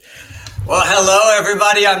Well, hello,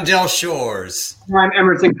 everybody. I'm Del Shores. I'm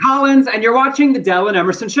Emerson Collins, and you're watching The Del and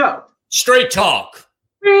Emerson Show. Straight talk.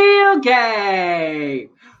 Real gay.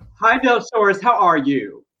 Hi, Del Shores. How are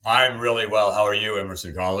you? I'm really well. How are you,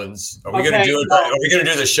 Emerson Collins? Are we Okay, going to do it? Are we going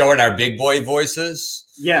to do the show in our big boy voices?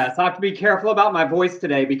 Yes, I have to be careful about my voice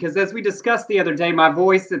today because, as we discussed the other day, my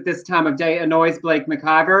voice at this time of day annoys Blake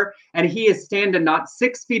McIver, and he is standing not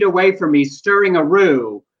 6 feet away from me, stirring a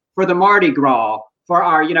roux for the Mardi Gras for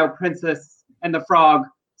our, Princess and the Frog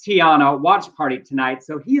Tiana watch party tonight.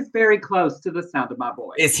 So he is very close to the sound of my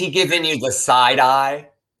voice. Is he giving you the side eye?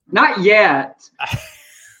 Not yet.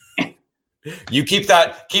 You keep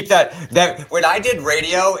that. That when I did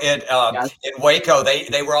radio in Waco,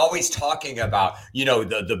 they were always talking about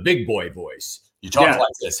the big boy voice. You talk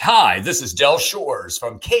like this. Hi, this is Del Shores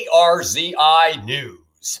from KRZI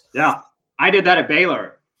News. Yeah, I did that at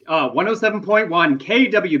Baylor. 107.1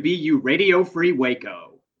 KWBU Radio Free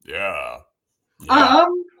Waco. Yeah. How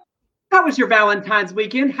was your Valentine's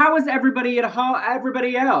weekend? How was everybody at home?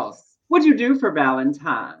 Everybody else? What'd you do for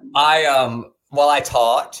Valentine's? I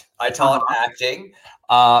taught acting,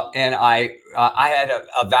 and I had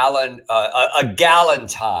a galentine.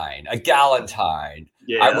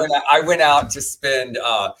 Yeah. I went out to spend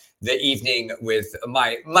the evening with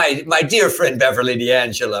my dear friend Beverly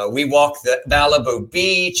D'Angelo. We walked the Malibu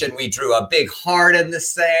beach, and we drew a big heart in the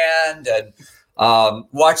sand, and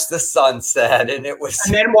watched the sunset, and it was.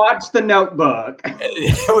 And then watched The Notebook.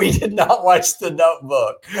 We did not watch The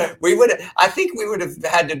Notebook. I think we would have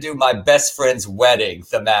had to do My Best Friend's Wedding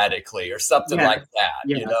thematically or something like that.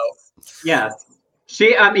 Yes.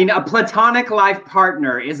 A platonic life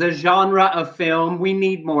partner is a genre of film we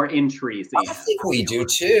need more entries in. I think we do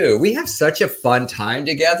too. We have such a fun time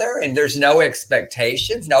together, and there's no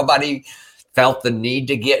expectations. Nobody felt the need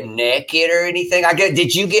to get naked or anything.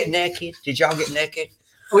 Did you get naked? Did y'all get naked?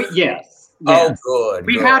 Yes. Oh, good.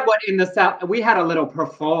 We had in the South. We had a little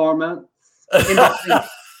performance. And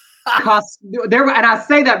I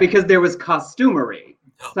say that because there was costumery.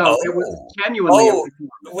 So it was genuinely.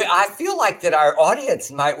 I feel like that our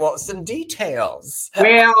audience might want some details.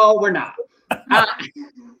 Well, we're not.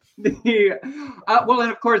 And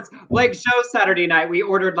of course, Blake show Saturday night. We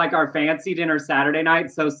ordered like our fancy dinner Saturday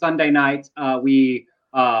night. So Sunday night, we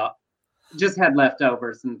just had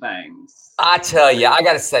leftovers and things. I tell you, I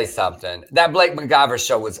got to say something. That Blake McIver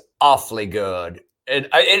show was awfully good. And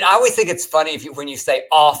I always think it's funny when you say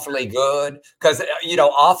awfully good, because,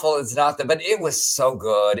 awful is not but it was so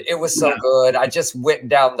good. It was so good. I just went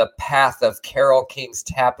down the path of Carole King's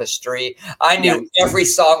Tapestry. I knew every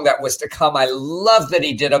song that was to come. I love that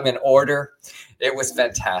he did them in order. It was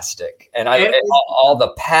fantastic. And all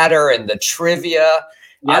the patter and the trivia.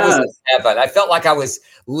 Yes. I was in heaven. I felt like I was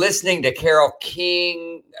listening to Carole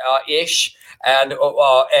King-ish. And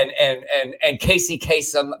Casey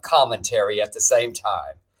Kasem commentary at the same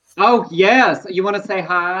time. Oh yes, you want to say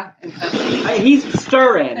hi? He's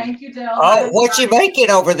stirring. Thank you, Del. Oh, what you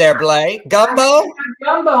making over there, Blake? Gumbo?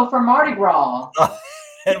 Gumbo for Mardi Gras.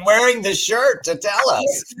 And wearing the shirt to tell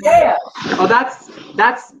us. Yeah. Oh,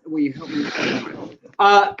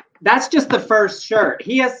 that's just the first shirt.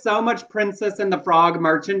 He has so much Princess and the Frog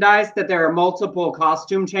merchandise that there are multiple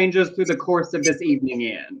costume changes through the course of this evening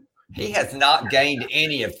in. He has not gained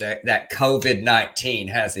any of that COVID-19,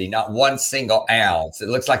 has he? Not one single ounce. It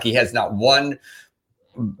looks like he has not one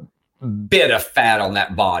bit of fat on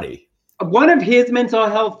that body. One of his mental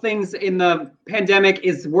health things in the pandemic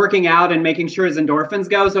is working out and making sure his endorphins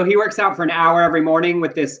go. So he works out for an hour every morning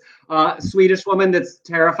with this Swedish woman that's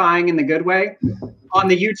terrifying in the good way on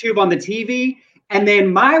the YouTube, on the TV. And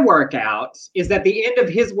then my workout is at the end of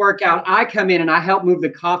his workout, I come in and I help move the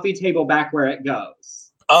coffee table back where it goes.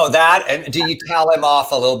 Oh, that? And do you towel him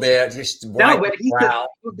off a little bit? Just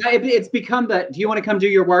it's become do you want to come do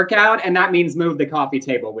your workout? And that means move the coffee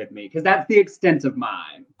table with me, because that's the extent of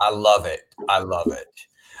mine. I love it.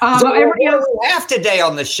 So everybody else we have today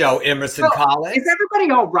on the show, Emerson Collins. Is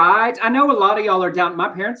everybody all right? I know a lot of y'all are down. My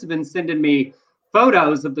parents have been sending me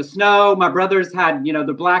photos of the snow. My brothers had, the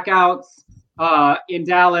blackouts in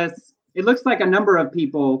Dallas. It looks like a number of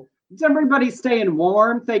people. Is everybody staying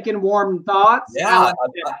warm, thinking warm thoughts? Yeah,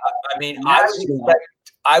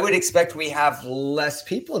 I would expect we have less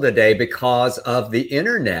people today because of the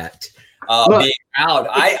internet being out.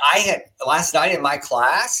 I had last night in my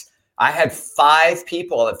class, I had 5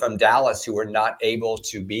 people from Dallas who were not able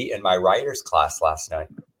to be in my writer's class last night.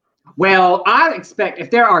 Well, I expect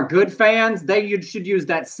if there are good fans, you should use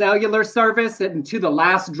that cellular service and to the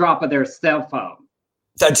last drop of their cell phone.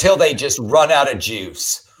 Until they just run out of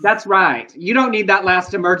juice. That's right. You don't need that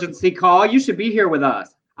last emergency call. You should be here with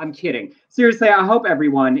us. I'm kidding. Seriously, I hope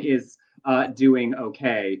everyone is doing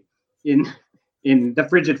okay in the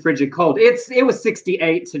frigid cold. It was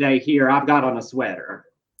 68 today here. I've got on a sweater.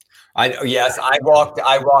 I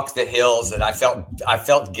walked the hills, and I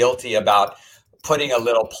felt guilty about putting a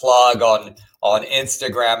little plug on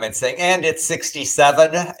Instagram and saying, and it's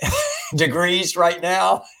 67 degrees right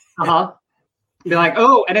now. Be like,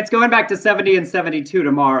 oh, and it's going back to 70 and 72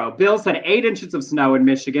 tomorrow. Bill said 8 inches of snow in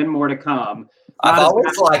Michigan, more to come. I've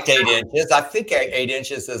always liked 8 inches. I think 8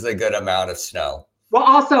 inches is a good amount of snow. Well,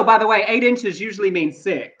 also, by the way, 8 inches usually means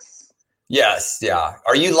 6. Yes, yeah.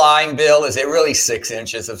 Are you lying, Bill? Is it really 6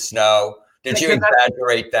 inches of snow? Did you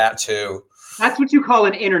exaggerate that too? That's what you call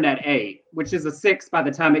an internet 8, which is a 6 by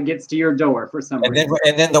the time it gets to your door for some reason.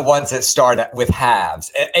 And then the ones that start with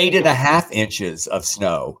halves, 8.5 inches of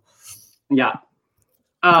snow. Yeah.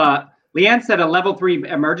 Leanne said a level 3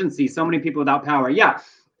 emergency. So many people without power. Yeah.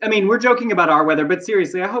 I mean, we're joking about our weather, but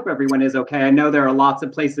seriously, I hope everyone is okay. I know there are lots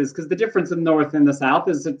of places, because the difference in the North and the South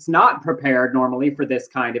is it's not prepared normally for this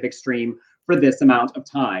kind of extreme for this amount of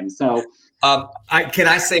time. So, can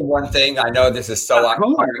I say one thing? I know this is so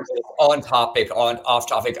on topic, off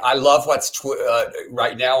topic. I love what's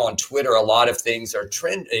right now on Twitter. A lot of things are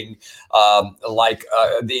trending, like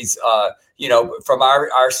these, from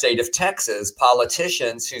our state of Texas,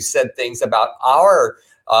 politicians who said things about our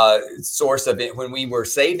source of it when we were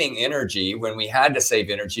saving energy, when we had to save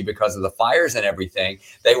energy because of the fires and everything.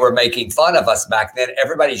 They were making fun of us back then.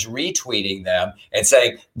 Everybody's retweeting them and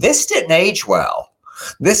saying, this didn't age well.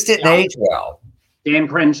 This didn't age well. Dan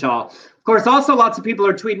Crenshaw. Of course, also lots of people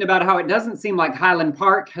are tweeting about how it doesn't seem like Highland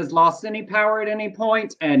Park has lost any power at any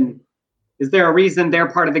point. And is there a reason their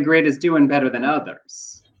part of the grid is doing better than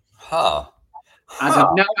others? I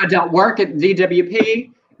don't know. I don't work at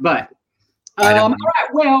DWP, but all right.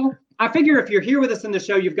 Well, I figure if you're here with us in the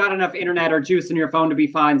show, you've got enough internet or juice in your phone to be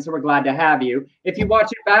fine. So we're glad to have you. If you watch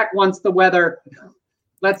it back once the weather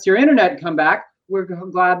lets your internet come back, we're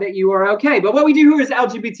glad that you are okay. But what we do here is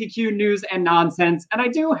LGBTQ news and nonsense. And I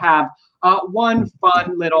do have one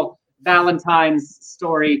fun little Valentine's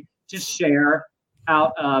story to share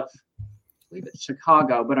out of, I believe it's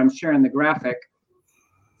Chicago, but I'm sharing the graphic.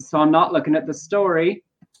 So I'm not looking at the story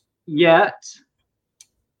yet.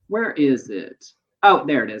 Where is it? Oh,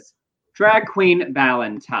 there it is. Drag Queen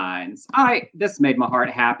Valentines. This made my heart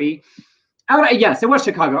happy. Yes, it was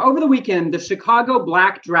Chicago. Over the weekend, the Chicago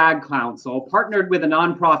Black Drag Council partnered with a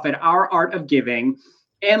nonprofit, Our Art of Giving,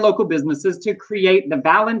 and local businesses to create the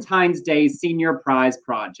Valentine's Day Senior Prize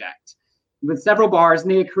Project. With several bars,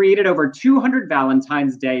 and they created over 200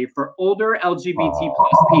 Valentine's Day for older LGBT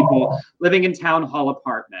plus people living in town hall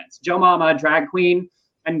apartments. Joe Mama, drag queen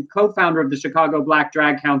and co-founder of the Chicago Black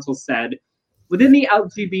Drag Council, said, within the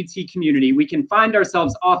LGBT community, we can find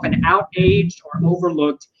ourselves often outaged or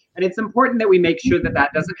overlooked, and it's important that we make sure that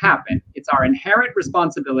that doesn't happen. It's our inherent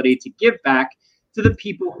responsibility to give back to the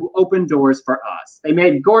people who open doors for us. They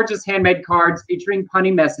made gorgeous handmade cards featuring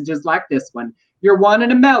punny messages like this one. You're one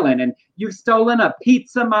in a melon, and you've stolen a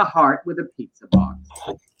pizza my heart with a pizza box.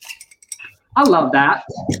 I love that.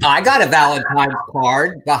 I got a Valentine's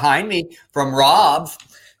card behind me from Rob.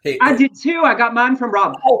 Hey, I did too. I got mine from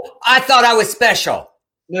Rob. Oh, I thought I was special.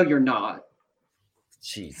 No, you're not.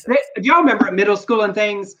 Jesus. Do y'all remember at middle school and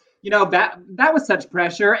things? That was such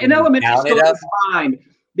pressure. In elementary school, it was fine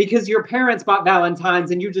because your parents bought Valentines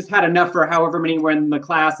and you just had enough for however many were in the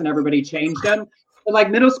class and everybody changed them. But like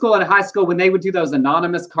middle school and high school, when they would do those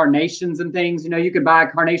anonymous carnations and things, you could buy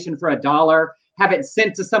a carnation for $1, have it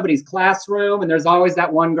sent to somebody's classroom. And there's always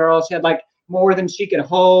that one girl, she had like more than she could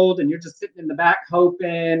hold. And you're just sitting in the back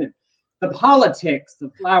hoping. The politics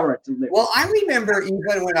of flower delivery. Well, I remember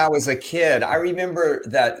even when I was a kid, I remember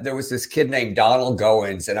that there was this kid named Donald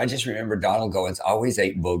Goins, and I just remember Donald Goins always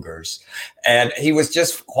ate boogers, and he was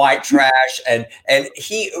just quite trash. And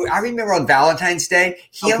I remember on Valentine's Day,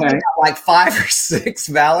 he only got like 5 or 6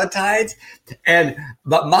 Valentines.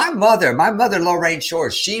 But my mother, Lorraine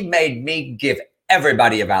Shore, she made me give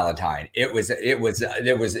everybody a Valentine. It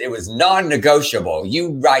was non-negotiable.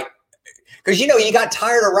 You write. Because, you got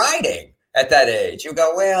tired of writing at that age. You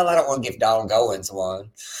go, well, I don't want to give Donald Goins one.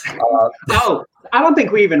 No, I don't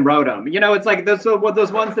think we even wrote them. It's like those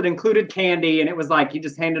ones that included candy, and it was like you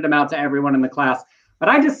just handed them out to everyone in the class. But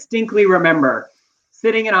I distinctly remember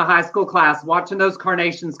sitting in a high school class, watching those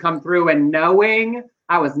carnations come through and knowing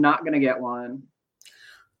I was not going to get one.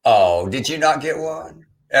 Oh, did you not get one?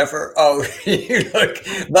 Ever? Oh,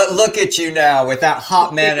 look at you now with that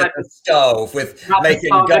hot man at the stove with making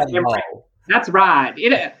gun. That's right.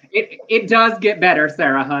 It does get better,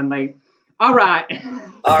 Sarah Hunley. All right.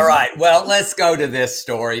 All right. Well, let's go to this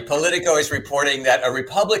story. Politico is reporting that a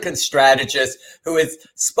Republican strategist who has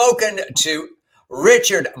spoken to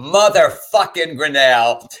Richard motherfucking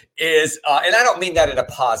Grenell is, and I don't mean that in a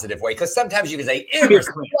positive way, because sometimes you can say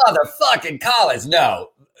Emerson motherfucking Collins. No,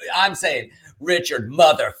 I'm saying Richard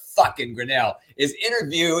motherfucking Grenell is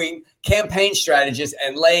interviewing campaign strategists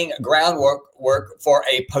and laying groundwork for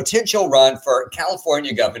a potential run for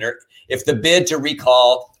California governor if the bid to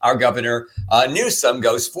recall our governor Newsom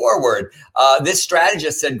goes forward. This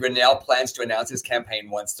strategist said Grenell plans to announce his campaign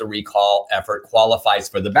once the recall effort qualifies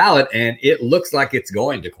for the ballot, and it looks like it's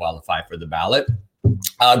going to qualify for the ballot.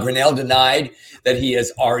 Grenell denied that he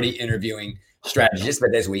is already interviewing strategist,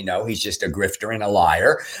 but as we know, he's just a grifter and a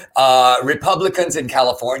liar. Republicans in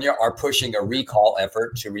California are pushing a recall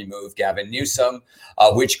effort to remove Gavin Newsom,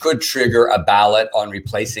 which could trigger a ballot on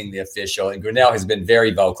replacing the official. And Grenell has been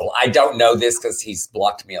very vocal. I don't know this because he's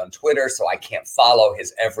blocked me on Twitter, so I can't follow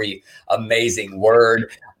his every amazing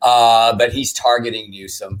word. But he's targeting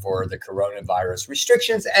Newsom for the coronavirus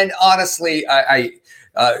restrictions. And honestly,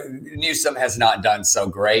 Newsom has not done so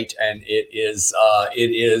great, and it is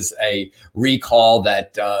a recall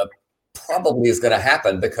that probably is going to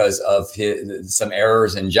happen because of some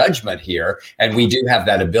errors in judgment here. And we do have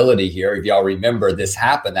that ability here. If y'all remember, this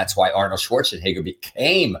happened. That's why Arnold Schwarzenegger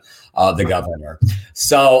became the governor.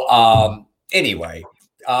 So anyway,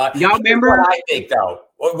 y'all remember? What I think, though.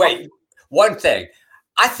 Wait, one thing.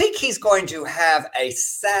 I think he's going to have a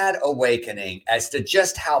sad awakening as to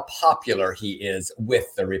just how popular he is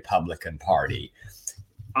with the Republican Party.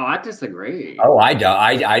 Oh, I disagree. Oh, I don't.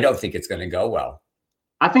 I don't think it's going to go well.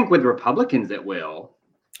 I think with Republicans it will.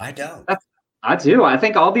 I don't. I do. I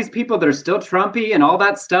think all these people that are still Trumpy and all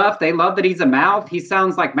that stuff, they love that he's a mouth. He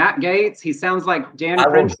sounds like Matt Gaetz. He sounds like Dan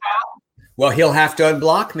Crenshaw. Well, he'll have to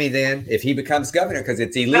unblock me then if he becomes governor, because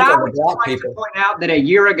it's illegal to block people. To point out that a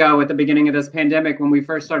year ago at the beginning of this pandemic, when we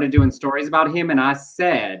first started doing stories about him, and I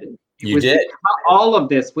said all of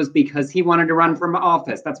this was because he wanted to run for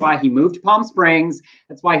office. That's why he moved to Palm Springs.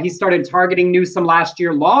 That's why he started targeting Newsom last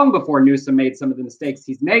year, long before Newsom made some of the mistakes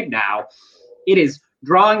he's made now. It is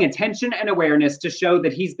drawing attention and awareness to show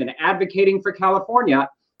that he's been advocating for California.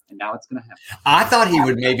 And now it's going to happen. I thought he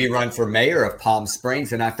would maybe run for mayor of Palm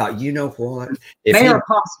Springs. And I thought, you know what? Mayor of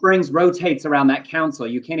Palm Springs rotates around that council.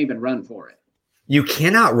 You can't even run for it. You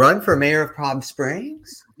cannot run for mayor of Palm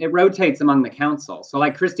Springs? It rotates among the council. So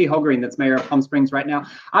like Christy Holgreen, that's mayor of Palm Springs right now.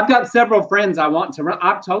 I've got several friends I want to run.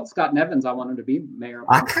 I've told Scott Nevins I want him to be mayor of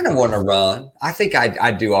Palm Springs. I kind of want to run. I think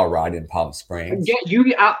I'd do all right in Palm Springs.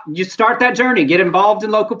 You start that journey. Get involved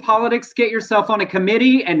in local politics. Get yourself on a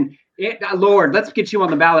committee. And Lord, let's get you on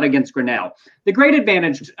the ballot against Grenell. The great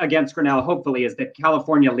advantage against Grenell, hopefully, is that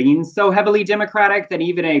California leans so heavily Democratic that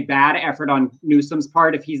even a bad effort on Newsom's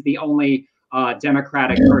part, if he's the only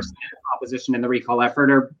Democratic person in opposition in the recall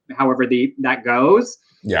effort, or however that goes,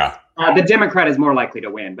 the Democrat is more likely to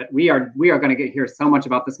win. But we are going to hear so much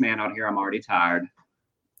about this man out here. I'm already tired.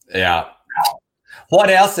 Yeah. What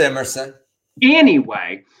else, Emerson?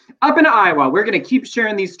 Anyway, up in Iowa, we're going to keep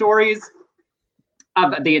sharing these stories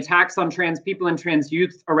of the attacks on trans people and trans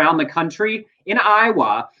youth around the country. In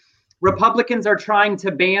Iowa, Republicans are trying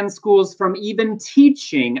to ban schools from even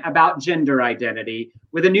teaching about gender identity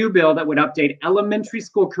with a new bill that would update elementary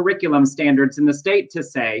school curriculum standards in the state to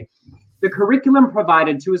say the curriculum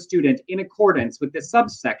provided to a student in accordance with this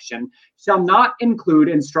subsection shall not include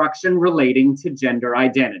instruction relating to gender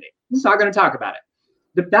identity. We're not going to talk about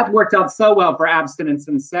it. That worked out so well for abstinence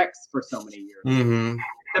and sex for so many years. Mm-hmm.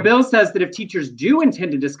 The bill says that if teachers do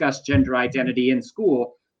intend to discuss gender identity in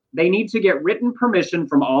school, they need to get written permission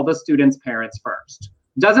from all the students' parents first.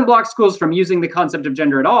 It doesn't block schools from using the concept of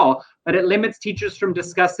gender at all, but it limits teachers from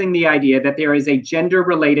discussing the idea that there is a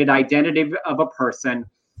gender-related identity of a person,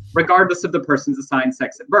 regardless of the person's assigned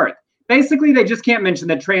sex at birth. Basically, they just can't mention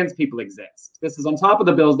that trans people exist. This is on top of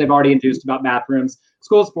the bills they've already introduced about bathrooms,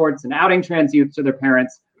 school sports, and outing trans youth to their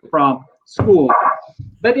parents from school.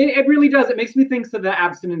 But it really does. It makes me think of the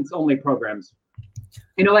abstinence-only programs.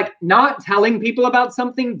 You know, like not telling people about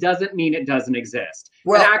something doesn't mean it doesn't exist.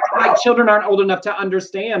 Well, acting like children aren't old enough to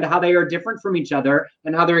understand how they are different from each other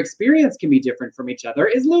and how their experience can be different from each other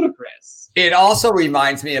is ludicrous. It also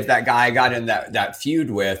reminds me of that guy I got in that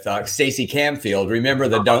feud with, Stacey Camfield. Remember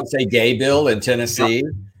the "Don't Say Gay" bill in Tennessee?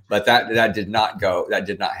 Yep. But that did not go. That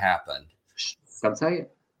did not happen. Don't say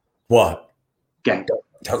it. What? Gay.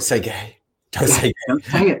 Don't say gay. Don't say Don't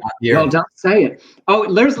say it. No, don't say it.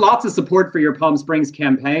 Oh, there's lots of support for your Palm Springs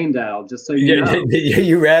campaign, Dal. Just so you know.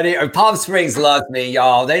 You ready? Palm Springs loves me,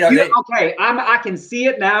 y'all. They don't. Okay, I can see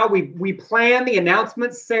it now. We plan the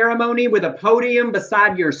announcement ceremony with a podium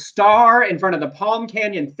beside your star in front of the Palm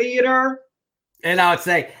Canyon Theater. And I would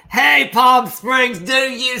say, "Hey, Palm Springs, do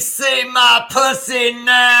you see my pussy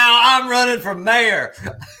now? I'm running for mayor."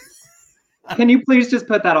 Can you please just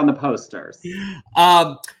put that on the posters?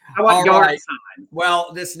 I want yard signs.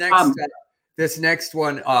 Well, this next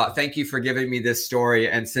one, thank you for giving me this story.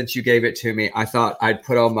 And since you gave it to me, I thought I'd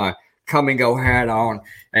put on my come and go hat on,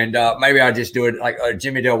 and maybe I'll just do it like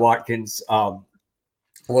Jimmy Dale Watkins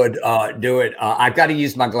would do it. I've got to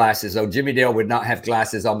use my glasses. Oh, Jimmy Dale would not have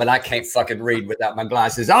glasses on, but I can't fucking read without my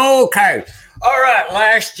glasses. Okay. All right.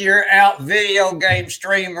 Last year out, video game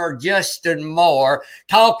streamer Justin Moore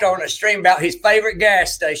talked on a stream about his favorite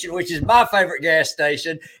gas station, which is my favorite gas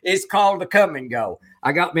station. It's called the Come and Go.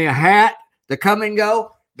 I got me a hat, the Come and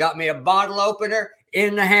Go, got me a bottle opener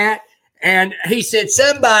in the hat. And he said,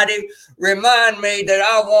 somebody remind me that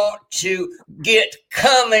I want to get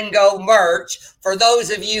Come and Go merch. For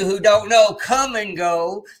those of you who don't know, Come and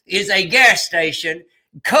Go is a gas station.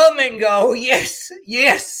 Come and Go, yes,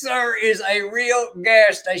 sir, is a real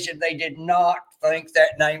gas station. They did not think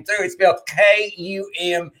that name through. It's spelled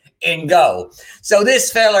K-U-M and Go. So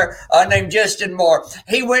this feller named Justin Moore,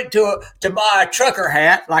 he went to buy a trucker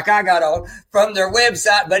hat like I got on from their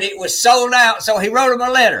website, but it was sold out. So he wrote him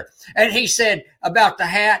a letter, and he said about the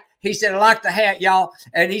hat. He said, I like the hat, y'all.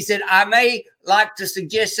 And he said, I may like to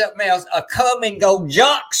suggest something else, a Come and Go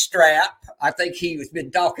jock strap. I think he has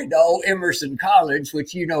been talking to old Emerson College,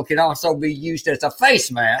 which, you know, can also be used as a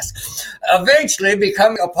face mask, eventually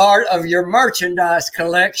becoming a part of your merchandise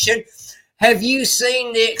collection. Have you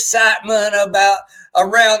seen the excitement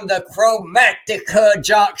around the Chromatica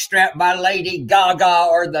jockstrap by Lady Gaga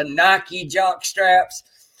or the Nike jockstraps?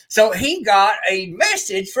 So he got a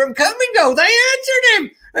message from Come and Go. They answered him.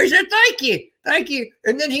 They said, thank you.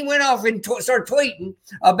 And then he went off and started tweeting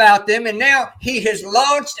about them. And now he has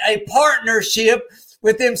launched a partnership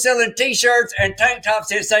with them selling T-shirts and tank tops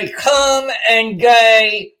that say Come and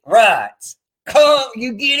Gay Rights. Come,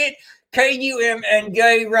 you get it? K-U-M and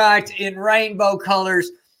Gay Rights in rainbow colors.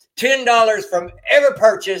 $10 from every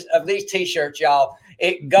purchase of these T-shirts, y'all.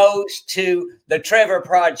 It goes to the Trevor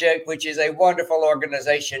Project, which is a wonderful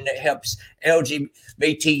organization that helps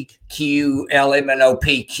LGBTQ,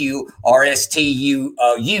 LMNOPQ, RSTU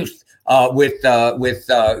youth when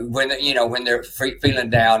they're feeling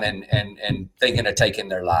down and thinking of taking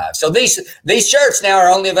their lives. So these shirts now are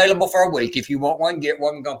only available for a week. If you want one, get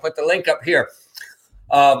one. I'm going to put the link up here.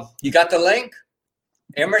 You got the link,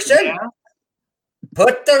 Emerson? Yeah.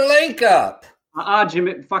 Put the link up.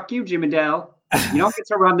 Jimmy. Fuck you, Jimmy Dale. You don't get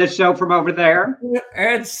to run this show from over there.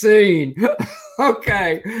 And scene.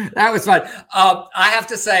 Okay, that was fun. I have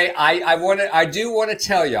to say, I do want to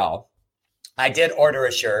tell y'all, I did order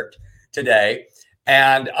a shirt today,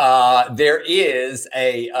 and there is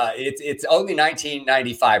it's only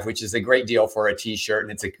 $19.95, which is a great deal for a T-shirt,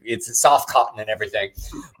 and it's a soft cotton and everything.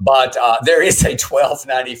 But there is a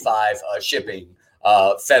 $12.95 shipping.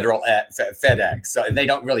 Federal at FedEx. So they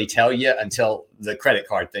don't really tell you until the credit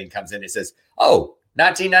card thing comes in. It says, oh,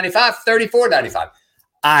 $19.95, $34.95.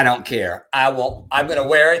 I don't care. I'm going to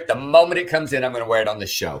wear it the moment it comes in. I'm going to wear it on the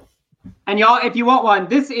show. And y'all, if you want one,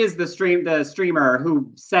 this is the streamer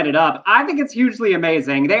who set it up. I think it's hugely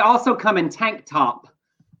amazing. They also come in tank top.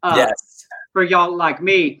 Yes. For y'all like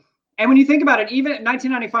me. And when you think about it, even at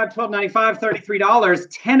 $19.95, $12.95, $33,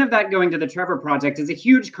 10 of that going to the Trevor Project is a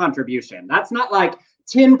huge contribution. That's not like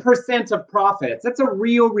 10% of profits. That's a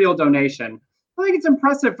real donation. I think it's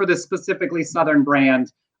impressive for this specifically Southern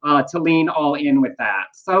brand to lean all in with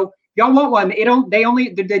that. So y'all want one? They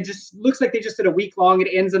just looks like they just did a week long. It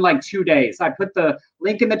ends in like 2 days. I put the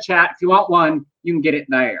link in the chat. If you want one, you can get it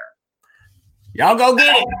there. Y'all go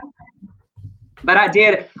get it. But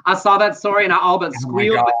I saw that story and I all but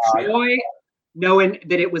squealed with joy, knowing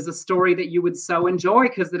that it was a story that you would so enjoy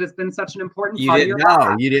because it has been such an important part of your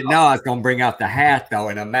life. You didn't know I was going to bring out the hat, though,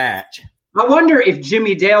 in a match. I wonder if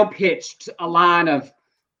Jimmy Dale pitched a line of,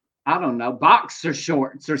 I don't know, boxer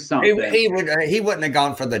shorts or something. He wouldn't have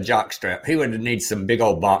gone for the jock strap. He would have needed some big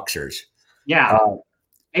old boxers. Yeah.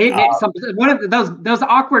 One of those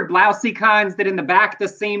awkward blousey kinds that in the back the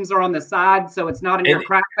seams are on the side, so it's not an ear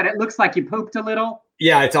crack, but it looks like you pooped a little.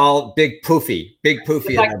 Yeah, it's all big poofy.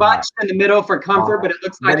 It's like bunched in the middle for comfort, but it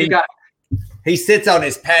looks like you got. He sits on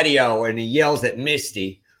his patio and he yells at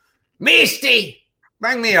Misty, "Misty,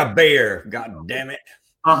 bring me a beer! God damn it!"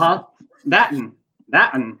 That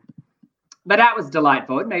one. But that was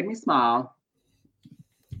delightful. It made me smile.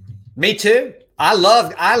 Me too. I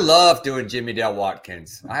love doing Jimmy Dale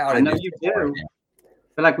Watkins. I know you do.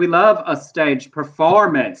 But like, we love a stage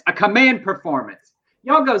performance, a command performance.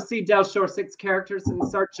 Y'all go see Del Shore 6 Characters in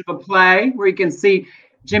Search of a Play, where you can see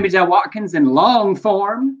Jimmy Dale Watkins in long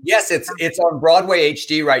form. Yes, it's on Broadway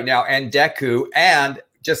HD right now, and Deku, and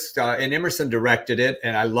just and Emerson directed it,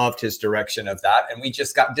 and I loved his direction of that. And we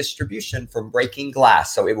just got distribution from Breaking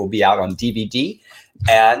Glass, so it will be out on DVD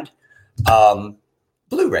and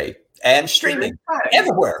Blu-ray and streaming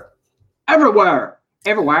everywhere.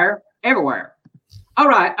 All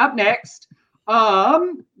right, up next,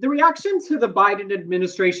 the reaction to the Biden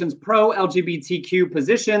administration's pro-LGBTQ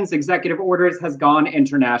positions, executive orders has gone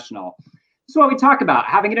international. So what we talk about,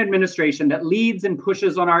 having an administration that leads and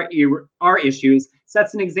pushes on our issues,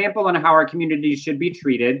 sets an example on how our communities should be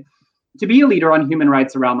treated, to be a leader on human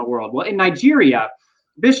rights around the world. Well, in Nigeria,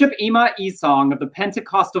 Bishop Ima Isong of the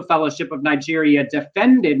Pentecostal Fellowship of Nigeria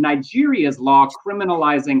defended Nigeria's law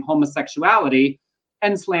criminalizing homosexuality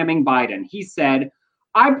and slamming Biden. He said,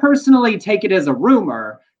 "I personally take it as a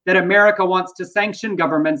rumor that America wants to sanction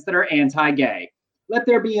governments that are anti-gay. Let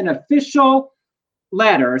there be an official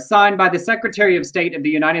letter signed by the Secretary of State of the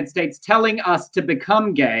United States telling us to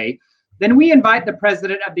become gay. Then we invite the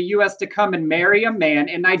President of the US to come and marry a man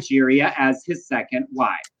in Nigeria as his second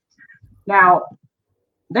wife." Now,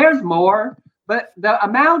 there's more, but the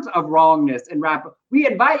amount of wrongness in rap, we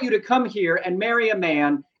invite you to come here and marry a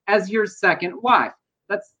man as your second wife.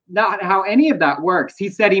 That's not how any of that works. He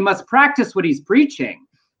said he must practice what he's preaching.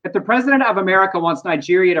 If the President of America wants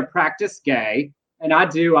Nigeria to practice gay, and I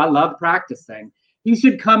do, I love practicing, he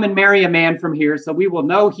should come and marry a man from here so we will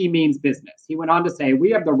know he means business. He went on to say,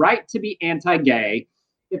 "We have the right to be anti-gay.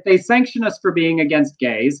 If they sanction us for being against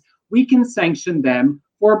gays, we can sanction them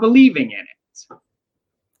for believing in it."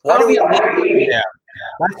 What do we need? Yeah.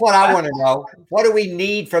 That's what I want to know. What do we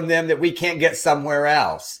need from them that we can't get somewhere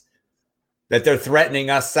else? That they're threatening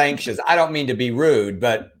us sanctions. I don't mean to be rude,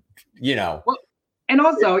 but Well, and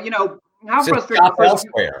also, how frustrating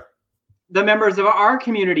elsewhere. The members of our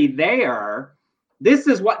community there, this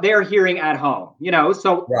is what they're hearing at home.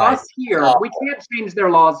 So right. Us here, we can't change their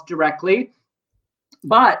laws directly,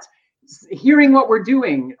 but hearing what we're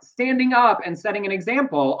doing, standing up and setting an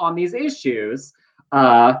example on these issues,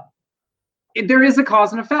 there is a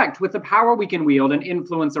cause and effect with the power we can wield and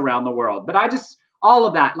influence around the world. But all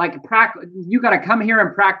of that, like, you got to come here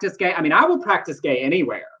and practice gay. I mean, I will practice gay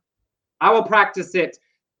anywhere. I will practice it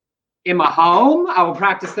in my home. I will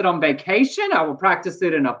practice it on vacation. I will practice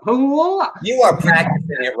it in a pool. You are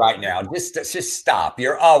practicing it right now. Just stop.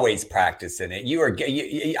 You're always practicing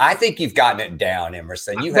it. I think you've gotten it down,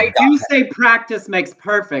 Emerson. They do say practice makes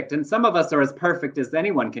perfect, and some of us are as perfect as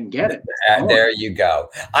anyone can get it. There you go.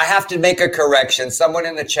 I have to make a correction. Someone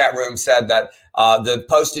in the chat room said that the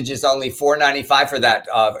postage is only $4.95 for that.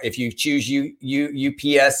 If you choose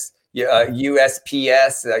UPS.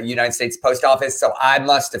 USPS, United States Post Office. So I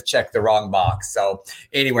must have checked the wrong box. So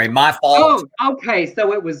anyway, my fault. Oh, okay.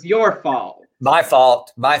 So it was your fault. My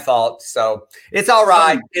fault. So it's all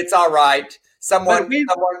right. It's all right. Someone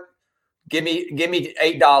give me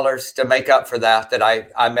 $8 to make up for that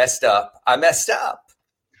I messed up.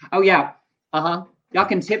 Oh yeah. Y'all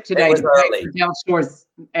can tip today to Del Shore's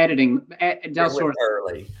editing. Del Shore's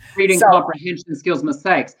reading comprehension skills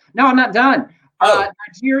mistakes. No, I'm not done.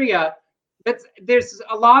 Nigeria, there's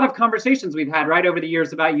a lot of conversations we've had right over the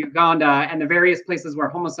years about Uganda and the various places where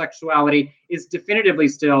homosexuality is definitively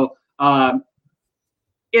still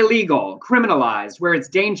illegal, criminalized, where it's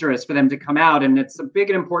dangerous for them to come out. And it's a big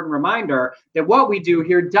and important reminder that what we do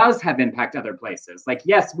here does have impact other places. Like,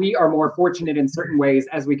 yes, we are more fortunate in certain ways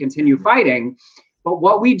as we continue fighting, but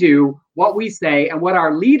what we do, what we say, and what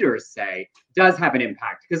our leaders say does have an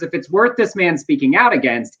impact. Because if it's worth this man speaking out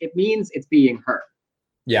against, it means it's being heard.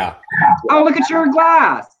 Yeah. Oh, look at your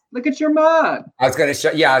glass. Look at your mug. I was going to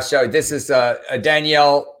show. Yeah, I'll show. This is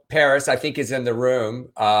Danielle Paris, I think, is in the room.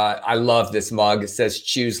 I love this mug. It says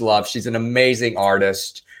 "Choose Love." She's an amazing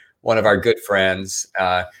artist, one of our good friends.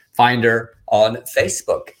 Find her on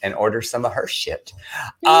Facebook and order some of her shit.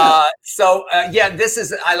 Yeah. This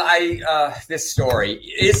is this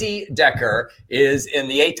story. Izzy Decker is in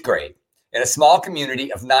the 8th grade in a small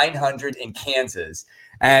community of 900 in Kansas,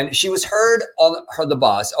 and she was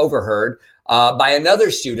overheard by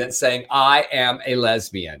another student saying, "I am a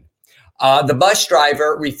lesbian." The bus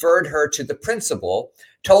driver referred her to the principal,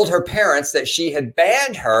 told her parents that she had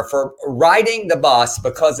banned her for riding the bus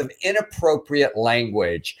because of inappropriate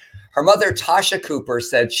language. Her mother, Tasha Cooper,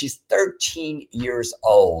 said she's 13 years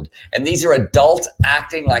old. And these are adults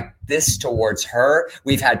acting like this towards her.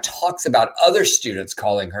 We've had talks about other students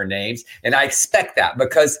calling her names. And I expect that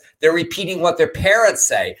because they're repeating what their parents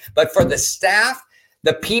say. But for the staff,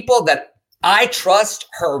 the people that I trust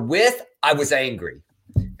her with, I was angry.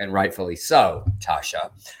 And rightfully so, Tasha.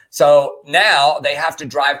 So now they have to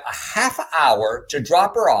drive a half hour to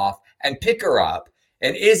drop her off and pick her up.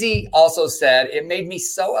 And Izzy also said, it made me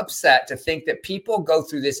so upset to think that people go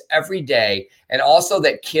through this every day, and also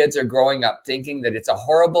that kids are growing up thinking that it's a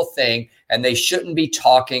horrible thing and they shouldn't be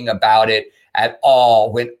talking about it at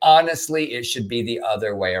all, when honestly, it should be the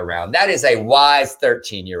other way around. That is a wise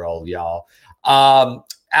 13-year-old, y'all.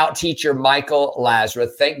 Out teacher Michael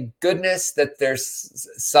Lazarus, thank goodness that there's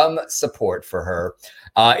some support for her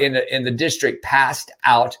in the district, passed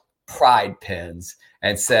out pride pins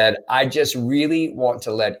and said, I just really want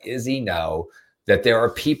to let Izzy know that there are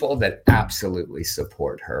people that absolutely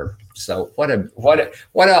support her. So what a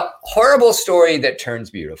horrible story that turns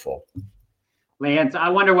beautiful. Lance, I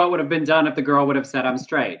wonder what would have been done if the girl would have said, I'm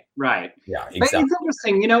straight. Right. Yeah, exactly. But it's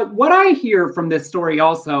interesting. You know, what I hear from this story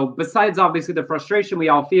also, besides obviously the frustration we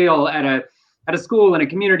all feel at a school and a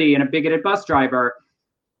community and a bigoted bus driver,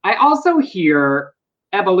 I also hear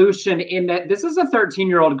evolution in that this is a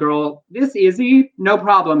 13-year-old girl. This Izzy, no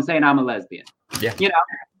problem saying I'm a lesbian. Yeah. You know,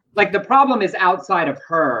 like the problem is outside of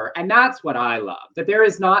her. And that's what I love, that there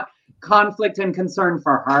is not conflict and concern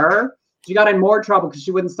for her. She got in more trouble because she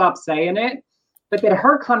wouldn't stop saying it. But that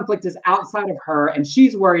her conflict is outside of her and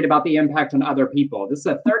she's worried about the impact on other people. This is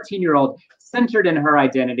a 13-year-old centered in her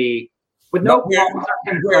identity with no problems or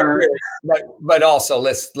concerns. But also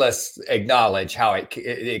let's acknowledge how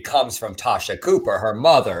it comes from Tasha Cooper, her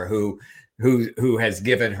mother, who has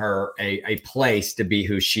given her a place to be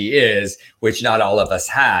who she is, which not all of us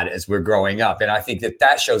had as we're growing up. And I think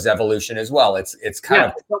that shows evolution as well. It's kind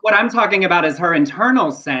of. But what I'm talking about is her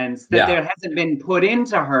internal sense that there hasn't been put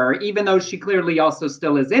into her, even though she clearly also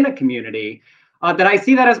still is in a community, that I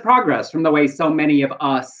see that as progress from the way so many of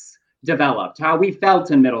us developed, how we felt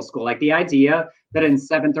in middle school, like the idea that in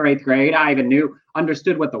 7th or 8th grade, I even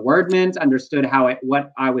understood what the word meant, understood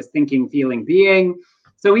what I was thinking, feeling, being.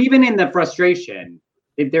 So even in the frustration,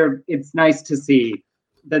 it's nice to see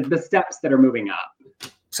the steps that are moving up.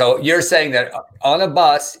 So you're saying that on a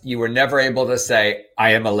bus, you were never able to say,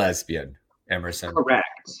 I am a lesbian, Emerson. Correct.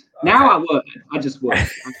 Okay. Now I would. I just would.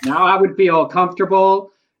 Now I would feel comfortable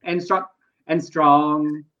and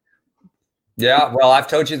strong. Yeah, well, I've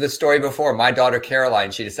told you the story before. My daughter,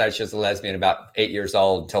 Caroline, she decided she was a lesbian about 8 years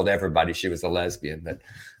old, told everybody she was a lesbian, but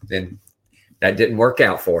then that didn't work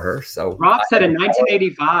out for her. So Rob said in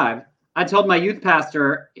 1985, I told my youth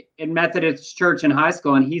pastor in Methodist church in high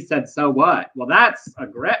school, and he said, so what? Well, that's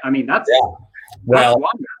that's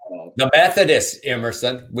wonderful. The Methodists,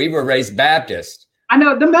 Emerson, we were raised Baptist. I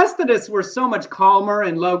know the Methodists were so much calmer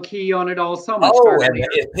and low key on it all, so much. And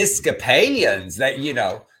the Episcopalians, that,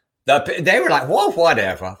 they were like, whoa,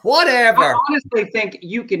 whatever. I honestly think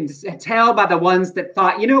you can tell by the ones that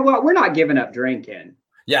thought, you know what, we're not giving up drinking.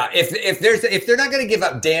 Yeah, if they're not going to give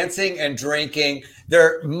up dancing and drinking,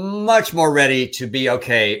 they're much more ready to be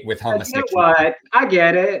okay with homosexuality. You know what? I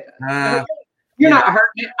get it. You're not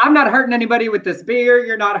hurting. I'm not hurting anybody with this beer.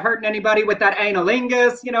 You're not hurting anybody with that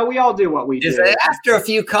analingus. We all do what we do. After a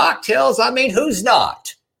few cocktails, I mean, who's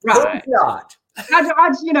not? Right. Who's not?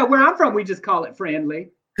 Where I'm from, we just call it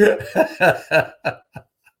friendly.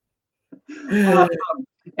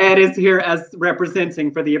 Ed is here as representing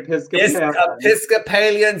for the Episcopalians.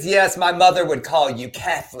 Episcopalians, yes. My mother would call you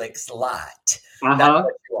Catholics light. That's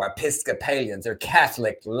what you are, Episcopalians or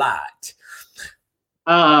Catholic light.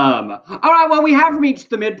 All right, well, we have reached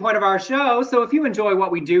the midpoint of our show. So if you enjoy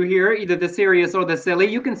what we do here, either the serious or the silly,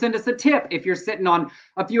 you can send us a tip. If you're sitting on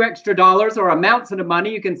a few extra dollars or amounts of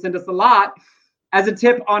money, you can send us a lot. As a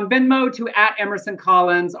tip on Venmo to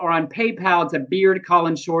 @EmersonCollins or on PayPal to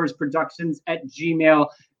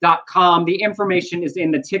beardcollinshoresproductions@gmail.com. The information is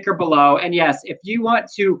in the ticker below. And yes, if you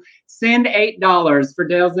want to send $8 for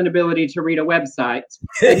Dale's inability to read a website,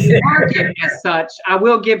 and you mark it as such, I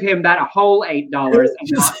will give him that whole $8.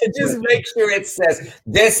 Just make sure it says,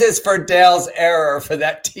 this is for Dale's error for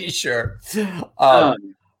that t-shirt.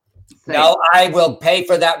 No, I will pay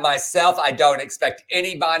for that myself. I don't expect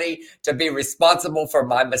anybody to be responsible for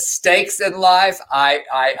my mistakes in life.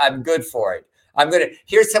 I'm good for it.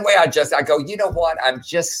 Here's the way I go, you know what?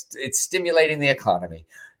 It's stimulating the economy.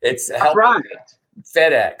 It's helping. Right.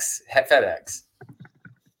 FedEx.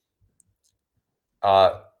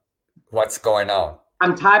 What's going on?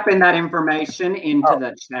 I'm typing that information into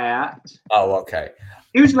the chat. Oh, okay.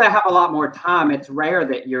 Usually I have a lot more time. It's rare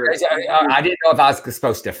that you're. I didn't know if I was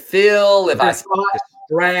supposed to fill, if I was supposed to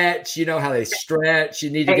stretch. You know how they stretch. You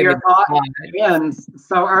need to give your thought ends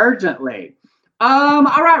so urgently. All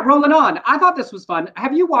right, rolling on. I thought this was fun.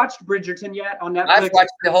 Have you watched Bridgerton yet on Netflix? I've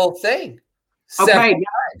watched the whole thing. Okay.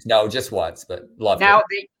 No, just once, but loved it. Now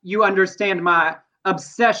you understand my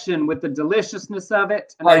obsession with the deliciousness of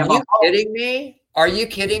it. Are you kidding me? Are you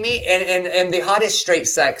kidding me? And the hottest straight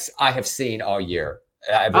sex I have seen all year.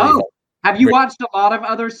 I believe. Have you watched a lot of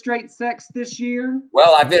other straight sex this year?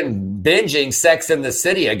 Well, I've been binging Sex in the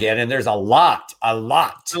City again, and there's a lot.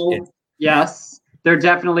 Oh, yes, there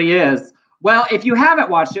definitely is. Well, if you haven't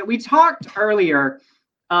watched it, we talked earlier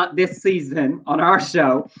this season on our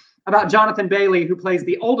show about Jonathan Bailey, who plays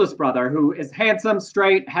the oldest brother, who is handsome,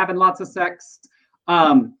 straight, having lots of sex,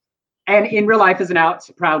 and in real life is an out,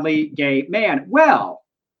 proudly gay man. Well,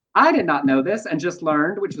 I did not know this and just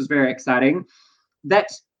learned, which was very exciting,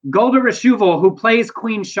 that Golda Reshuval, who plays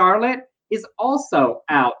Queen Charlotte, is also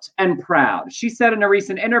out and proud. She said in a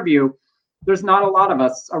recent interview, there's not a lot of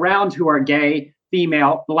us around who are gay,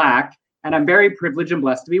 female, Black, and I'm very privileged and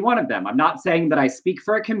blessed to be one of them. I'm not saying that I speak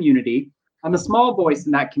for a community. I'm a small voice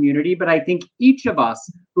in that community, but I think each of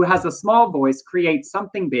us who has a small voice creates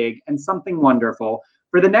something big and something wonderful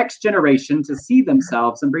for the next generation to see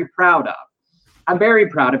themselves and be proud of. I'm very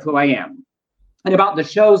proud of who I am. And about the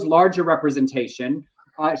show's larger representation,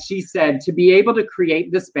 she said, to be able to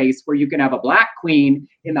create the space where you can have a Black queen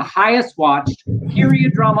in the highest watched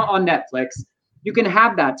period drama on Netflix, you can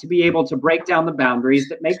have that to be able to break down the boundaries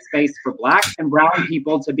that make space for Black and brown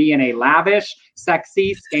people to be in a lavish,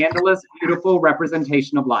 sexy, scandalous, beautiful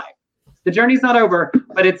representation of life. The journey's not over,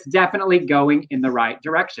 but it's definitely going in the right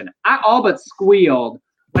direction. I all but squealed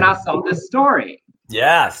when I saw this story.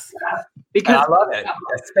 Yes. Because I love it.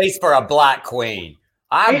 A space for a Black queen.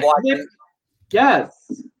 I'm watching.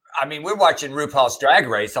 Yes. I mean, we're watching RuPaul's Drag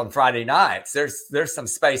Race on Friday nights. There's some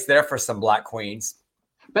space there for some Black queens.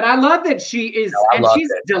 But I love that she is, and she's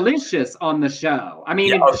delicious on the show. I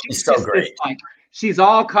mean, she's so great. She's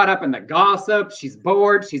all caught up in the gossip. She's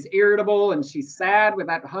bored. She's irritable, and she's sad with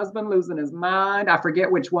that husband losing his mind. I forget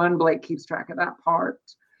which one. Blake keeps track of that part.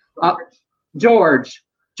 George,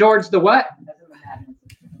 the what?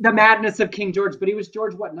 The madness of King George. But he was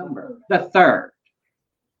George what number? The third.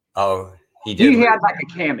 Oh, he did. He had like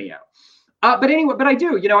a cameo. But anyway, but I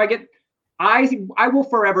do. I will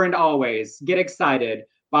forever and always get excited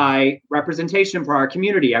by representation for our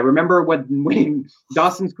community. I remember when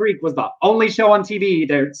Dawson's Creek was the only show on TV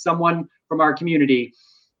that someone from our community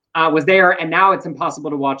was there, and now it's impossible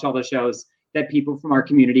to watch all the shows that people from our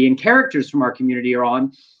community and characters from our community are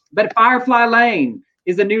on. But Firefly Lane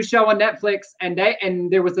is a new show on Netflix, and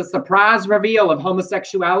there was a surprise reveal of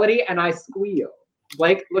homosexuality, and I squealed.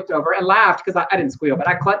 Blake looked over and laughed because I didn't squeal, but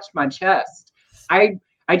I clutched my chest. I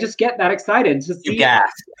just get that excited to see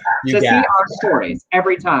see our stories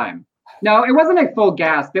every time. No, it wasn't a full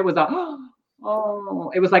gasp. It was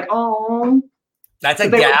it was like, oh. That's a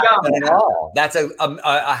gasp and an all. That's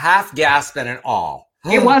a half gasp and an all.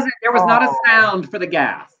 It wasn't. There was not a sound for the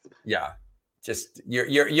gasp. Yeah, just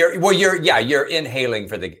you're inhaling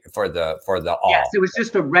for the all. Yes, it was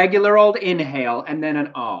just a regular old inhale and then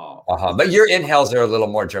an all. But your inhales are a little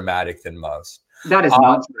more dramatic than most. That is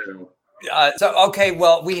not true. Okay,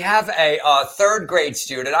 well, we have a third grade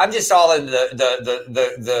student. I'm just all in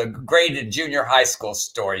the grade and junior high school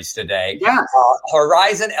stories today. Yes.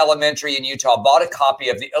 Horizon Elementary in Utah bought a copy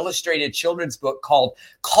of the illustrated children's book called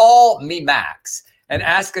Call Me Max and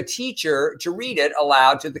asked a teacher to read it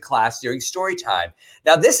aloud to the class during story time.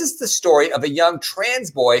 Now, this is the story of a young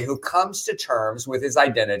trans boy who comes to terms with his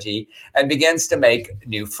identity and begins to make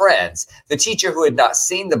new friends. The teacher, who had not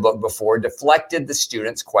seen the book before, deflected the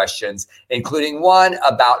students' questions, including one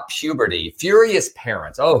about puberty. Furious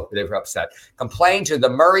parents, they were upset, complained to the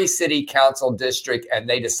Murray City Council District, and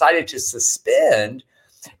they decided to suspend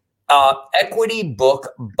Equity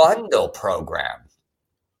Book Bundle Program.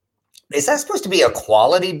 Is that supposed to be a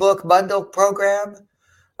quality book bundle program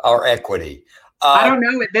or equity? I don't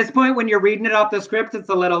know. At this point, when you're reading it off the script, it's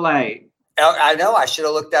a little late. I know. I should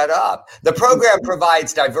have looked that up. The program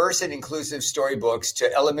provides diverse and inclusive storybooks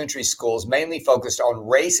to elementary schools, mainly focused on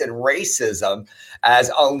race and racism,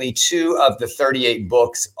 as only 2 of the 38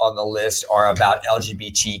 books on the list are about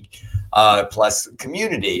LGBT plus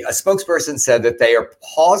community. A spokesperson said that they are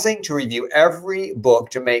pausing to review every book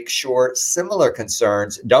to make sure similar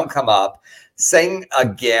concerns don't come up, saying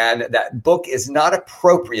again that book is not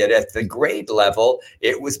appropriate at the grade level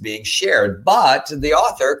it was being shared. But the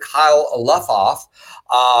author, Kyle Lufoff,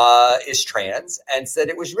 is trans and said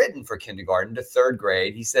it was written for kindergarten to third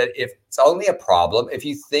grade. He said, if it's only a problem if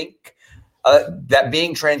you think that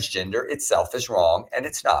being transgender itself is wrong, and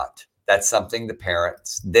it's not. That's something the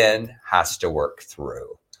parents then has to work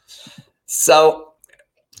through. So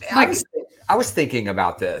I was thinking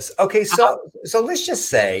about this. Okay, so let's just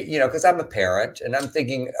say, because I'm a parent and I'm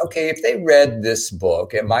thinking, okay, if they read this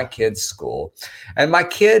book at my kid's school and my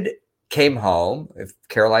kid came home, if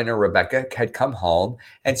Caroline or Rebecca had come home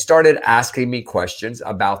and started asking me questions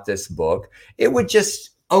about this book, it would just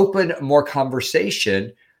open more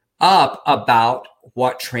conversation up about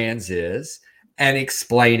what trans is and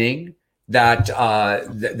explaining that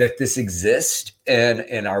that this exists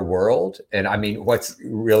in our world. And I mean, what's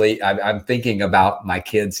really, I'm thinking about my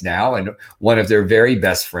kids now, and one of their very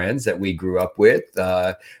best friends that we grew up with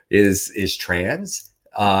is trans.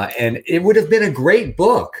 And it would have been a great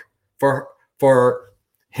book for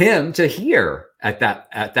him to hear at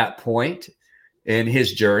that point in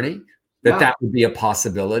his journey, that would be a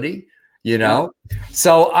possibility.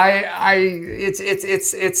 So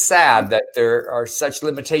it's sad that there are such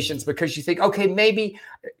limitations, because you think, okay, maybe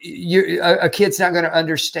a kid's not going to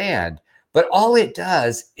understand, but all it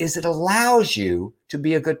does is it allows you to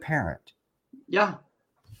be a good parent. Yeah.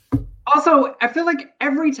 Also, I feel like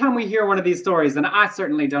every time we hear one of these stories, and I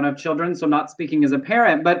certainly don't have children, so I'm not speaking as a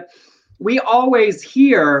parent, but we always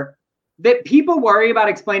hear that people worry about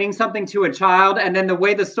explaining something to a child, and then the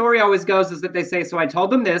way the story always goes is that they say, so I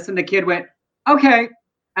told them this, and the kid went, okay.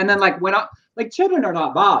 And then children are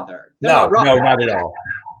not bothered. No, not at all.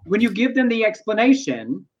 When you give them the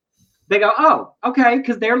explanation, they go, oh, okay,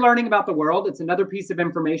 because they're learning about the world. It's another piece of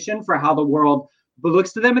information for how the world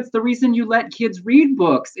looks to them. It's the reason you let kids read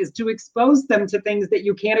books, is to expose them to things that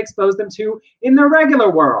you can't expose them to in the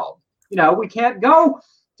regular world. We can't go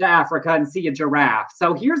to Africa and see a giraffe.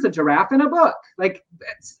 So here's a giraffe in a book.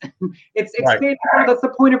 It's right. That's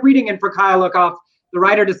the point of reading. And for Kyle Lufoff, the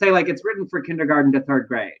writer, to say it's written for kindergarten to third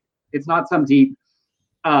grade. It's not some deep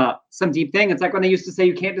thing. It's like when they used to say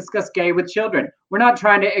you can't discuss gay with children. We're not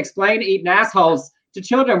trying to explain eating assholes to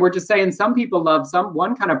children. We're just saying some people love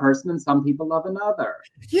one kind of person and some people love another.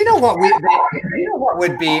 You know what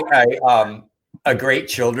would be a great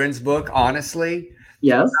children's book, honestly?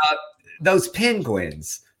 Yes. Those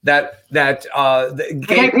penguins. The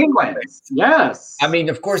gay penguins. Yes. I mean,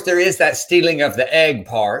 of course, there is that stealing of the egg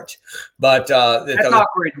part, but that's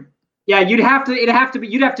awkward. Yeah, you'd have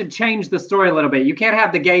to change the story a little bit. You can't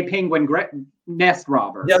have the gay penguin nest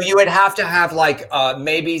robber. No, you would have to have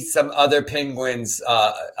maybe some other penguins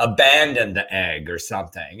abandon the egg or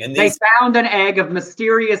something, and they found an egg of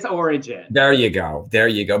mysterious origin. There you go.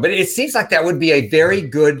 But it seems like that would be a very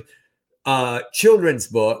good children's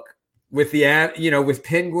book. With with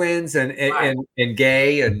penguins and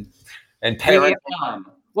gay and parents.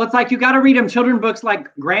 Well, it's like you got to read them children books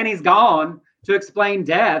like Granny's Gone to explain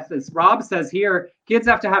death. As Rob says here, kids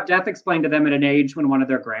have to have death explained to them at an age when one of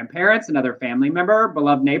their grandparents, another family member,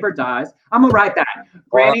 beloved neighbor dies. I'm gonna write that.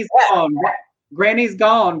 Granny's gone. Granny's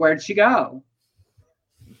gone. Where'd she go?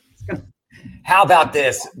 How about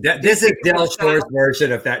this? This is Del Shore's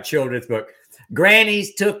version of that children's book.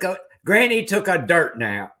 Granny took a dirt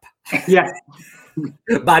nap. Yes.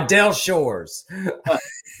 By Del Shores.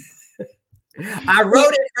 I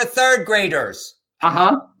wrote it for third graders.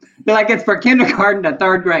 They're like, it's for kindergarten to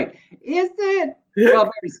third grade. Is it?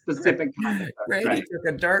 Well, very specific. Granny took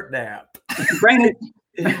a dirt nap. Granny.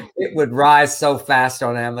 It would rise so fast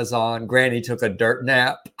on Amazon. Granny took a dirt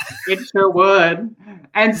nap. It sure would.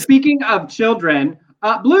 And speaking of children,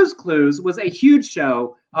 Blue's Clues was a huge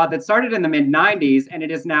show that started in the mid-90s, and it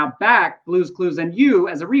is now back, Blue's Clues and You,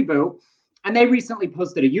 as a reboot. And they recently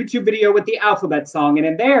posted a YouTube video with the alphabet song. And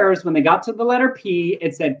in theirs, when they got to the letter P,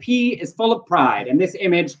 it said, P is full of pride. And this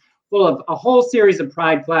image full of a whole series of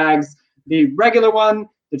pride flags, the regular one,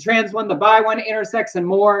 the trans one, the bi one, intersex, and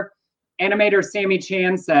more. Animator Sammy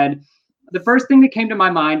Chan said, the first thing that came to my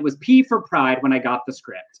mind was P for pride when I got the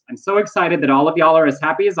script. I'm so excited that all of y'all are as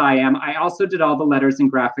happy as I am. I also did all the letters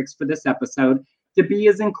and graphics for this episode to be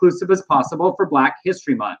as inclusive as possible for Black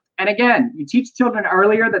History Month. And again, you teach children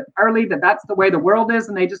early that that's the way the world is,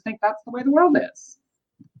 and they just think that's the way the world is.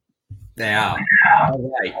 Yeah.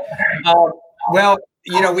 All right. Well,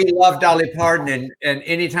 we love Dolly Parton, and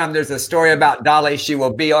anytime there's a story about Dolly, she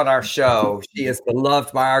will be on our show. She is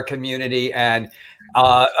beloved by our community, and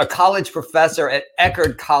a college professor at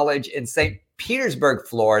Eckerd College in St. Petersburg,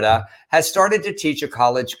 Florida, has started to teach a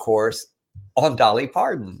college course on Dolly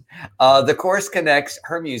Parton. The course connects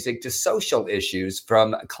her music to social issues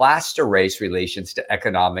from class to race relations to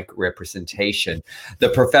economic representation. The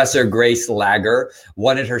professor, Grace Lager,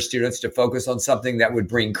 wanted her students to focus on something that would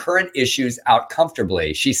bring current issues out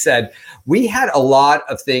comfortably. She said, "We had a lot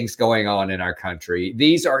of things going on in our country.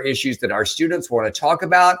 These are issues that our students want to talk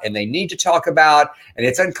about and they need to talk about, and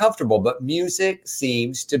it's uncomfortable, but music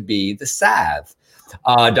seems to be the salve."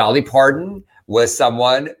 Dolly Parton was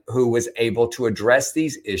someone who was able to address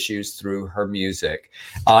these issues through her music.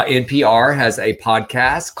 NPR has a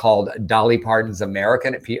podcast called Dolly Parton's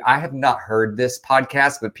American. I have not heard this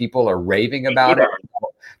podcast, but people are raving about it.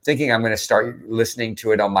 Thinking I'm going to start listening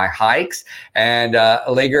to it on my hikes. And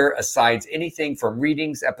Lager assigns anything from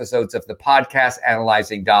readings, episodes of the podcast,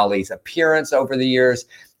 analyzing Dolly's appearance over the years,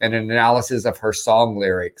 and an analysis of her song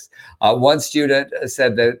lyrics. One student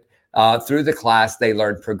said that through the class, they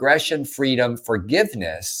learned progression, freedom,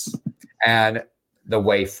 forgiveness, and the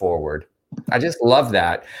way forward. I just love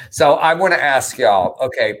that. So I want to ask y'all,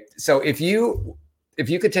 okay, so if you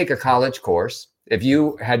could take a college course, if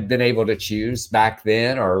you had been able to choose back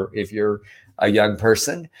then, or if you're a young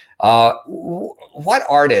person, what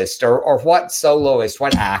artist or what soloist,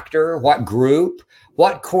 what actor, what group,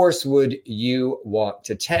 what course would you want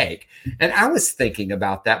to take? And I was thinking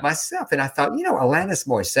about that myself. And I thought, Alanis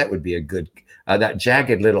Morissette would be a good, that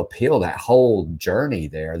Jagged Little Pill, that whole journey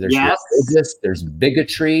there. There's religious, there's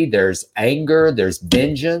bigotry, there's anger, there's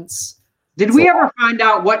vengeance. Did we ever find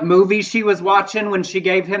out what movie she was watching when she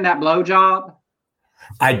gave him that blowjob?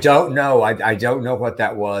 I don't know. I don't know what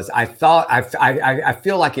that was. I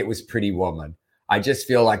feel like it was Pretty Woman. I just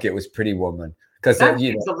feel like it was Pretty Woman. Because that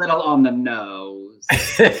seems a little on the nose.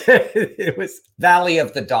 It was Valley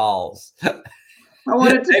of the Dolls. I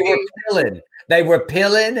wanted to They were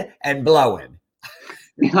pilling and blowing.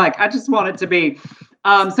 Like, I just want it to be.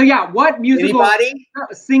 What musical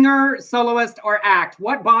singer, soloist, or act?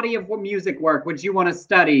 What body of music work would you want to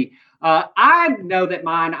study? I know that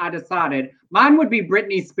I decided mine would be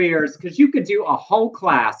Britney Spears, because you could do a whole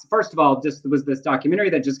class. First of all, just was this documentary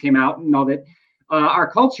that just came out and all that our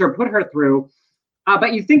culture put her through.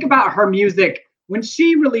 But you think about her music when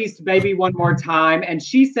she released Baby One More Time, and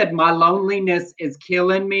she said, "My loneliness is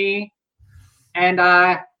killing me, and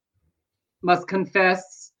I must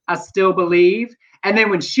confess, I still believe." And then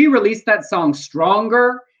when she released that song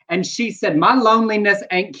Stronger, and she said, "My loneliness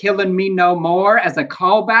ain't killing me no more," as a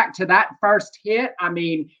callback to that first hit. I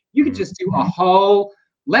mean, you could just do a whole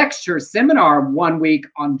lecture seminar 1 week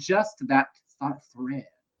on just that thread.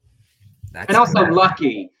 And also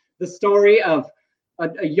Lucky, the story of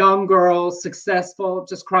a young girl, successful,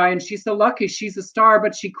 just crying. She's so lucky. She's a star,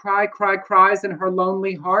 but she cries in her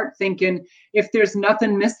lonely heart, thinking, if there's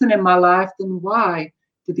nothing missing in my life, then why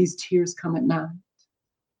do these tears come at night?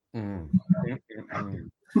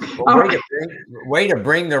 Well, way to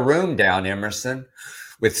bring the room down, Emerson,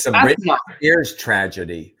 with some Britney Spears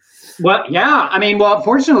tragedy. Well, yeah. I mean,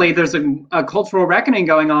 fortunately, there's a cultural reckoning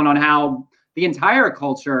going on how the entire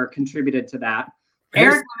culture contributed to that.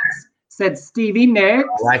 Eric said Stevie Nicks.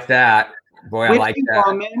 I like that. Boy, I like that.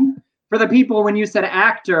 Woman. For the people, when you said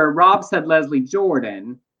actor, Rob said Leslie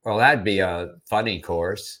Jordan. Well, that'd be a funny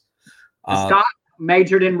course. Scott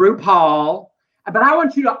majored in RuPaul. But I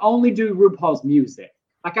want you to only do RuPaul's music.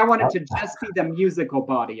 Like, I want it to just be the musical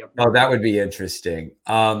body of RuPaul. Oh, that would be interesting.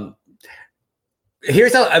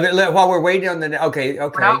 Here's while we're waiting on okay.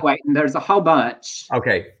 We're not waiting. There's a whole bunch.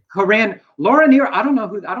 Okay. Corinne, Laura Neer. I don't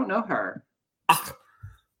know her.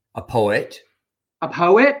 A poet. A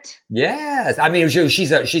poet? Yes. I mean,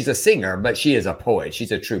 she's a singer, but she is a poet.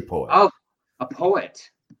 She's a true poet. Oh, a poet.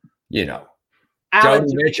 Joni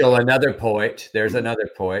Mitchell, another poet. There's another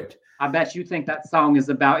poet. I bet you think that song is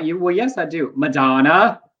about you. Well, yes, I do.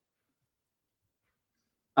 Madonna.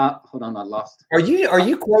 Hold on, I lost. Are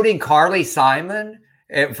you quoting Carly Simon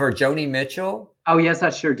for Joni Mitchell? Oh, yes, I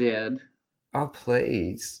sure did. Oh,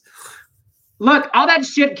 please. Look, all that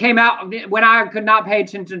shit came out when I could not pay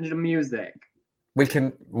attention to music. We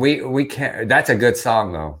can. That's a good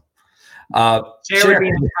song, though. She would be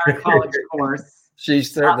an entire college course. She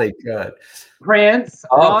certainly could. Prince.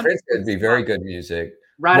 Prince would be very good music.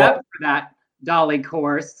 Up for that Dolly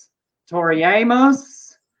course. Tori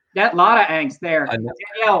Amos. That lot of angst there.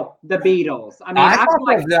 Danielle, the Beatles. I mean, I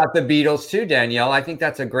thought about the Beatles too, Danielle. I think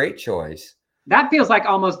that's a great choice. That feels like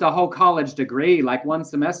almost a whole college degree. Like one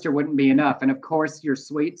semester wouldn't be enough. And of course, your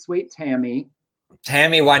sweet, sweet Tammy.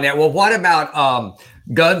 Tammy Wynette. Well, what about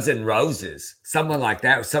Guns N' Roses? Someone like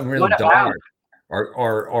that, something really dark.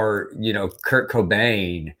 Or Kurt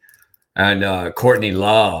Cobain and Courtney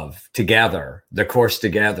Love together, the course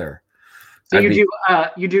together. So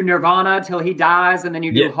you do Nirvana till he dies, and then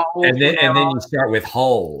you do Hole. And then you start with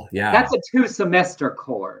Hole. Yeah. That's a 2-semester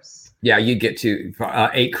course. Yeah, you get to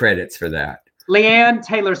 8 credits for that. Leanne,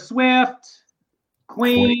 Taylor Swift,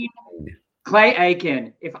 Queen, Clay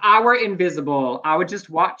Aiken. If I were invisible, I would just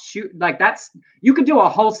watch you. Like you could do a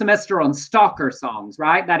whole semester on stalker songs,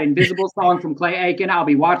 right? That Invisible song from Clay Aiken. I'll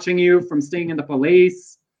be watching you from Sting and the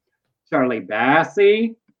Police. Shirley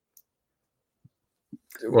Bassey.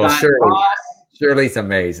 Well, Shirley's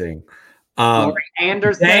amazing. Laurie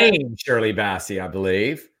Anderson. Dame Shirley Bassey, I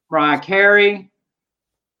believe. Mariah Carey.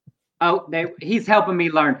 Oh, he's helping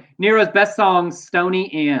me learn. Nero's best song,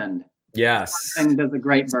 Stony End. Yes. And does a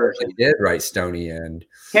great version. He did write Stony End.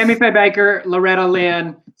 Tammy Faye Baker, Loretta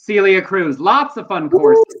Lynn, Celia Cruz. Lots of fun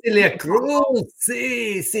courses. Celia Cruz.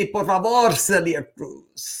 Sí, por favor, Celia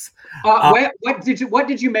Cruz. What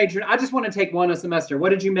did you major in? I just want to take one a semester. What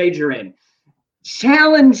did you major in?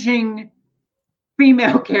 Challenging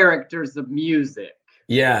female characters of music.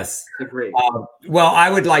 Yes. Agree. Well, I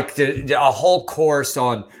would like a whole course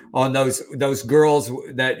on those girls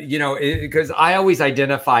that, because I always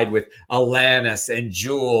identified with Alanis and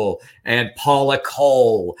Jewel and Paula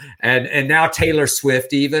Cole and now Taylor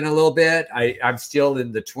Swift even a little bit. I'm still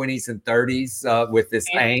in the 20s and 30s with this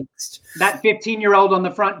angst. That 15-year-old on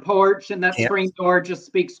the front porch and that screen door just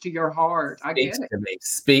speaks to your heart. I get it.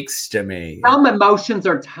 Speaks to me. Some emotions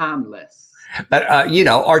are timeless. But,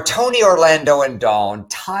 our Tony, Orlando, and Dawn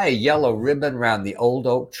tie a yellow ribbon around the old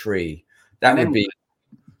oak tree. That would be,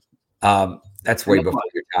 that's way before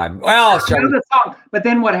your time. Well, the song, but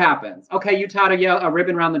then what happens? Okay, you tied a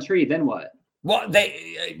ribbon around the tree. Then what? Well,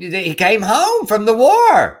 they came home from the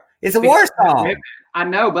war. It's a war song. I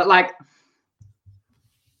know, but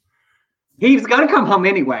he's going to come home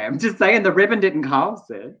anyway. I'm just saying the ribbon didn't cause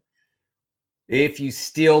it. If you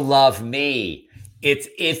still love me. It's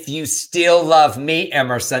if you still love me,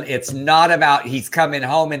 Emerson. It's not about he's coming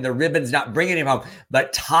home and the ribbon's not bringing him home,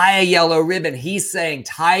 but tie a yellow ribbon. He's saying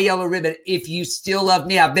tie a yellow ribbon. If you still love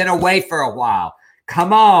me, I've been away for a while.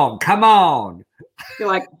 Come on, come on. You're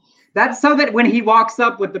like, that's so that when he walks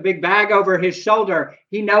up with the big bag over his shoulder,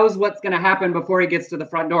 he knows what's going to happen before he gets to the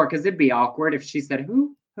front door. Because it'd be awkward if she said,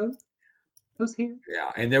 Who's here?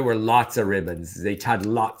 Yeah, and there were lots of ribbons. They tied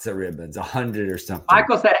lots of ribbons, 100 or something.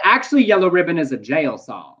 Michael said, actually, Yellow Ribbon is a jail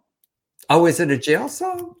song. Oh, is it a jail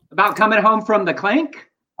song? About coming home from the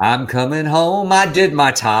clink? I'm coming home. I did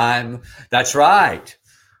my time. That's right.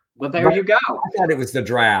 Well, there you go. I thought it was the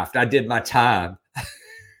draft. I did my time.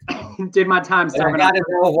 Did my time. I got to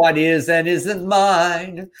know what is and isn't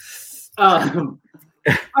mine.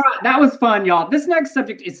 All right, that was fun, y'all. This next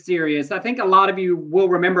subject is serious. I think a lot of you will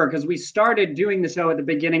remember because we started doing the show at the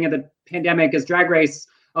beginning of the pandemic as Drag Race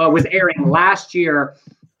was airing last year.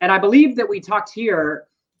 And I believe that we talked here,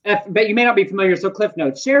 but you may not be familiar, so Cliff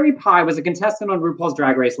Notes. Sherry Pie was a contestant on RuPaul's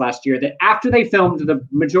Drag Race last year that after they filmed the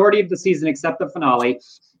majority of the season except the finale,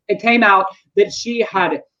 it came out that she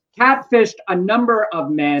had catfished a number of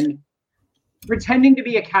men pretending to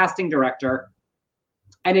be a casting director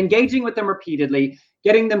and engaging with them repeatedly,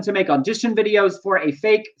 getting them to make audition videos for a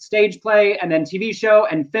fake stage play and then TV show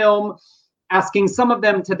and film, asking some of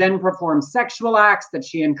them to then perform sexual acts that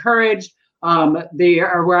she encouraged.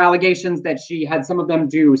 There were allegations that she had some of them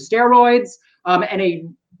do steroids,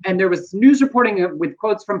 and there was news reporting with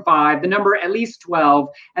quotes from 5, the number at least 12,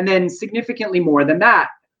 and then significantly more than that.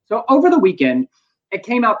 So over the weekend, it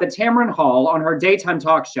came out that Tamron Hall on her daytime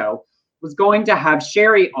talk show was going to have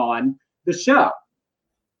Sherry on the show.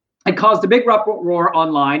 It caused a big uproar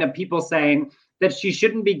online of people saying that she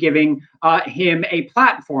shouldn't be giving him a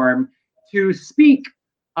platform to speak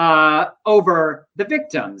over the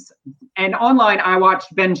victims. And online, I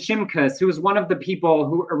watched Ben Shimkus, who was one of the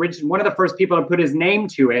people one of the first people to put his name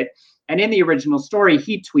to it. And in the original story,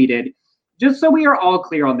 he tweeted, "Just so we are all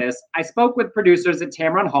clear on this, I spoke with producers at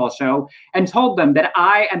Tamron Hall Show and told them that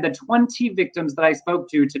I and the 20 victims that I spoke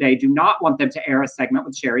to today do not want them to air a segment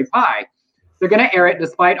with Sherry Pie. They're going to air it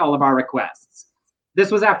despite all of our requests."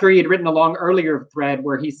 This was after he had written a long earlier thread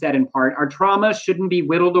where he said in part, "Our trauma shouldn't be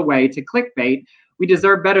whittled away to clickbait. We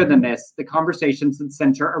deserve better than this. The conversations that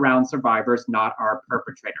center around survivors, not our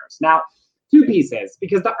perpetrators." Now, 2 pieces,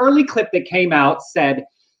 because the early clip that came out said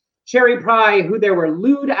Sherry Pie, who there were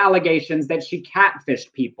lewd allegations that she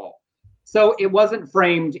catfished people. So it wasn't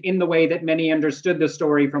framed in the way that many understood the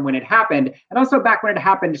story from when it happened. And also back when it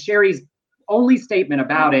happened, Sherry's only statement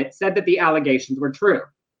about it said that the allegations were true.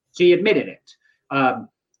 She admitted it.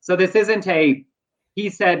 So this isn't he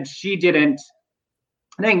said she didn't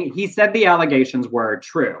thing. He said the allegations were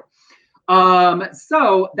true.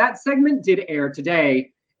 So that segment did air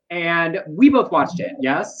today, and we both watched it.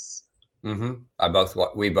 Yes?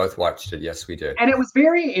 We both watched it. Yes, we did. And it was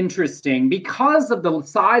very interesting because of the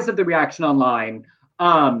size of the reaction online.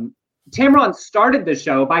 Tamron started the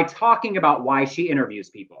show by talking about why she interviews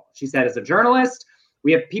people. She said, as a journalist,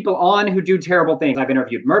 we have people on who do terrible things. I've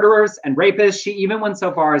interviewed murderers and rapists. She even went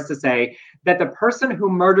so far as to say that the person who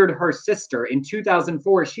murdered her sister in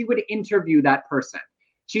 2004, she would interview that person.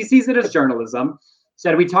 She sees it as journalism.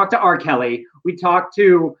 Said, we talked to R. Kelly. We talked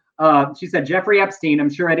to, she said, Jeffrey Epstein, I'm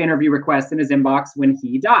sure had interview requests in his inbox when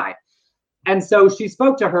he died. And so she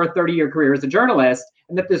spoke to her 30-year career as a journalist,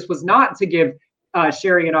 and that this was not to give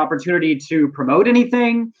Sherry an opportunity to promote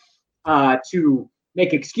anything, to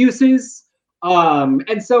make excuses.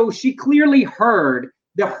 And so she clearly heard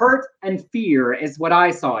the hurt and fear is what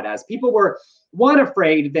I saw it as. People were, one,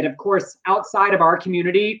 afraid that, of course, outside of our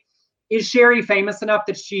community, is Sherry famous enough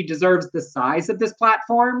that she deserves the size of this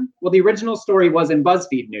platform? Well, the original story was in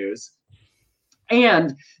BuzzFeed News.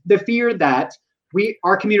 And the fear that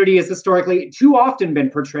our community has historically too often been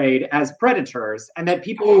portrayed as predators, and that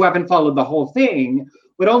people who haven't followed the whole thing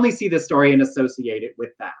would only see the story and associate it with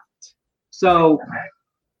that. So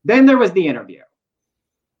then there was the interview,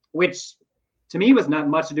 which to me was not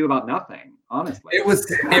much ado about nothing, honestly. It was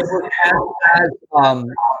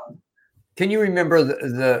can you remember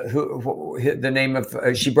the name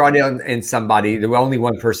of? She brought in somebody. The only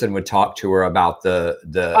one person would talk to her about the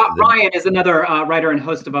Ryan is another writer and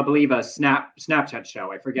host of, I believe, a Snapchat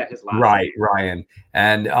show. I forget his last name. Ryan,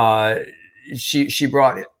 and she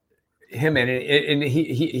brought him in, and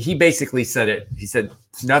he basically said it. He said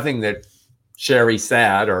nothing that Sherry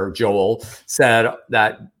said or Joel said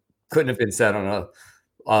that couldn't have been said on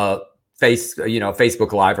a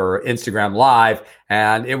Facebook Live or Instagram Live.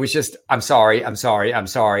 And it was just, I'm sorry.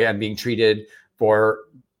 I'm being treated for,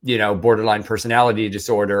 borderline personality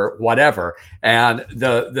disorder, whatever. And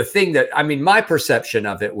the thing that, my perception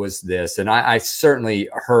of it was this, and I certainly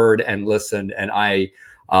heard and listened, and I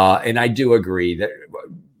do agree that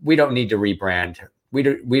we don't need to rebrand. We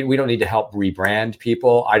don't need to help rebrand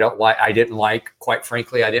people. Quite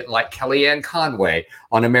frankly, I didn't like Kellyanne Conway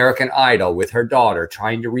on American Idol with her daughter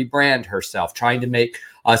trying to rebrand herself, trying to make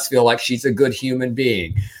us feel like she's a good human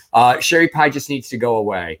being. Sherry Pie just needs to go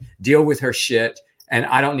away, deal with her shit, and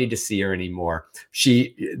I don't need to see her anymore.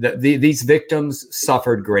 These victims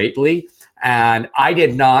suffered greatly, and I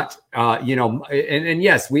did not, and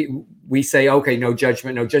yes, we say, okay, no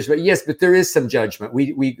judgment. Yes, but there is some judgment.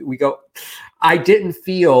 We go, I didn't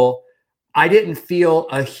feel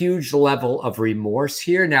a huge level of remorse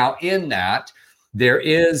here. Now, in that, there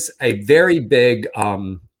is a very big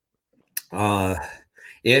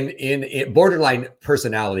in borderline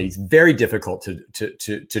personalities, very difficult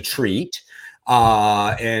to treat.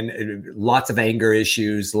 And lots of anger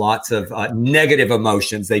issues, lots of negative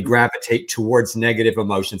emotions. They gravitate towards negative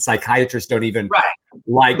emotions. Psychiatrists don't even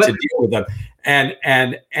to deal with them. And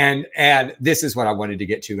this is what I wanted to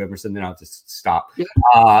get to, Emerson. Then I'll just stop.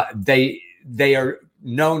 Yeah. They are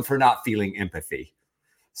known for not feeling empathy.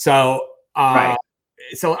 So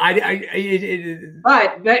So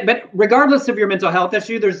but regardless of your mental health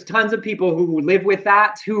issue, there's tons of people who live with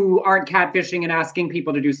that, who aren't catfishing and asking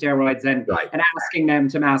people to do steroids and asking them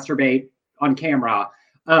to masturbate on camera,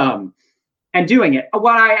 and doing it.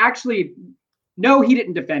 What I actually know, he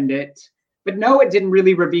didn't defend it, but no, it didn't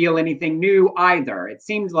really reveal anything new either. It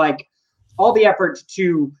seemed like all the effort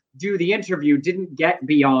to do the interview didn't get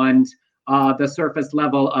beyond the surface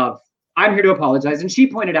level of, I'm here to apologize. And she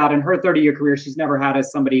pointed out in her 30-year career, she's never had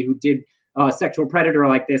as somebody who did a sexual predator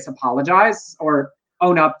like this apologize or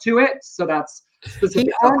own up to it. So that's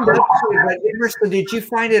specific. Emerson, did you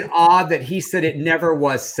find it odd that he said it never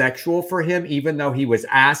was sexual for him, even though he was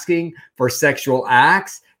asking for sexual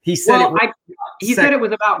acts? He said he said it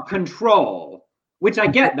was about control, which I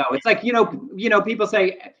get though. It's like, people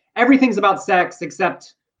say everything's about sex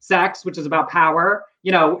except sex, which is about power.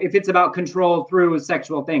 If it's about control through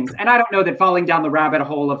sexual things. And I don't know that falling down the rabbit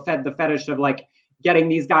hole of the fetish of like getting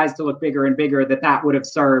these guys to look bigger and bigger, that would have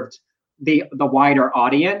served the wider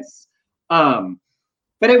audience.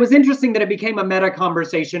 But it was interesting that it became a meta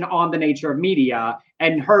conversation on the nature of media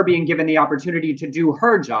and her being given the opportunity to do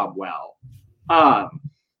her job well.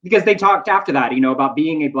 Because they talked after that, about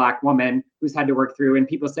being a Black woman who's had to work through, and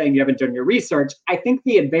people saying you haven't done your research. I think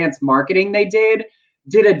the advanced marketing they did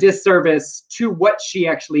a disservice to what she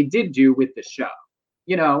actually did do with the show,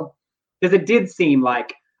 because it did seem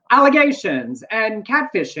like allegations and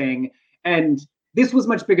catfishing, and this was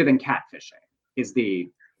much bigger than catfishing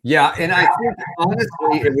and I think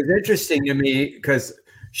honestly it was interesting to me because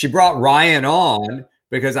she brought Ryan on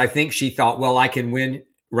because I think she thought, well, I can win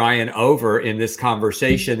Ryan over in this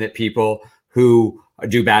conversation that people who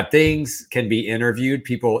do bad things, can be interviewed.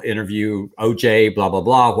 People interview OJ, blah, blah,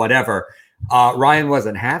 blah, whatever. Ryan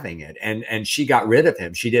wasn't having it, and she got rid of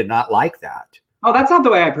him. She did not like that. Oh, that's not the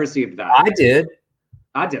way I perceived that. I did.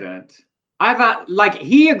 I didn't. I thought, like,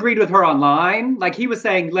 he agreed with her online. Like, he was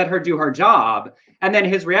saying, let her do her job. And then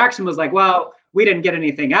his reaction was like, well, we didn't get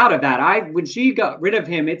anything out of that. When she got rid of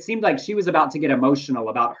him, it seemed like she was about to get emotional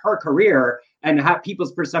about her career and have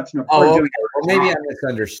people's perception of her doing her maybe job. I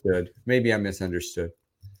misunderstood.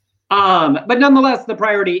 But nonetheless, the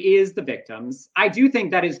priority is the victims. I do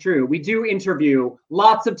think that is true. We do interview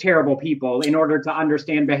lots of terrible people in order to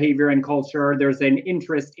understand behavior and culture. There's an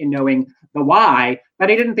interest in knowing the why, but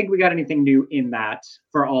I didn't think we got anything new in that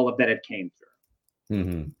for all of that it came through.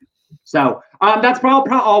 Mm-hmm. So that's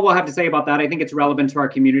probably all we'll have to say about that. I think it's relevant to our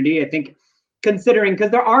community. I think considering,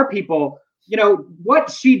 because there are people, you know, what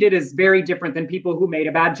she did is very different than people who made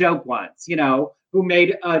a bad joke once, you know, who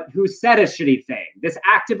said a shitty thing. This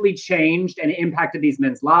actively changed and impacted these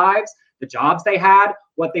men's lives, the jobs they had,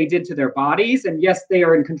 what they did to their bodies. And yes, they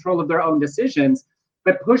are in control of their own decisions,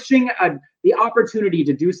 but pushing the opportunity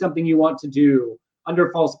to do something you want to do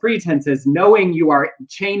under false pretenses, knowing you are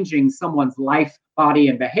changing someone's life, body,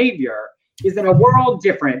 and behavior is in a world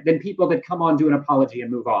different than people that come on, do an apology,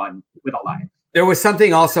 and move on with a life. There was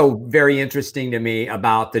something also very interesting to me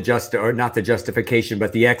about not the justification,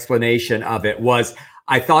 but the explanation of it was,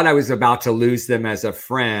 I thought I was about to lose them as a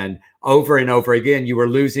friend over and over again. You were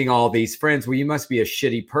losing all these friends. Well, you must be a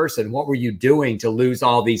shitty person. What were you doing to lose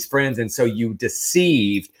all these friends? And so you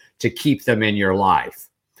deceived to keep them in your life.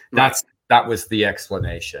 That was the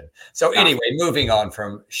explanation. So anyway, moving on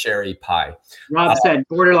from Sherry Pie. Rob said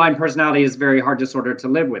borderline personality is very hard disorder to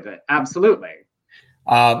live with it. Absolutely.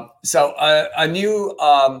 So a new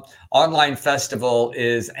online festival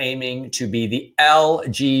is aiming to be the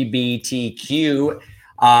LGBTQ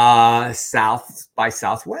South by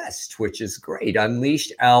Southwest, which is great.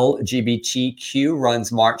 Unleashed LGBTQ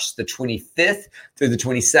runs March the 25th through the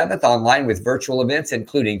 27th online with virtual events,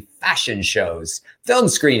 including fashion shows, film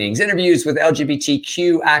screenings, interviews with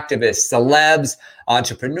LGBTQ activists, celebs,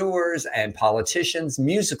 entrepreneurs, and politicians,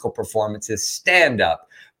 musical performances, stand-up,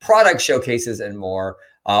 product showcases, and more.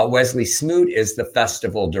 Wesley Smoot is the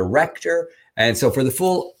festival director. And so for the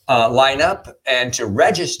full lineup and to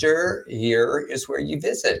register, here is where you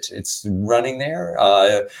visit. It's running there,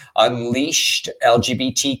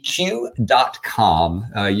 unleashedlgbtq.com.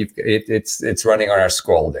 It's running on our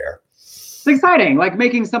scroll there. It's exciting, like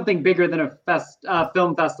making something bigger than a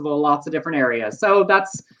film festival, lots of different areas. So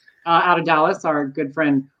that's out of Dallas. Our good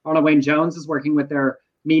friend Arnold Wayne Jones is working with their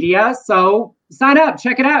media. So sign up,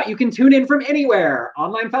 check it out. You can tune in from anywhere.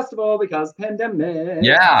 Online festival because pandemic.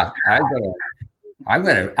 Yeah, I'm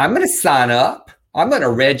gonna sign up. I'm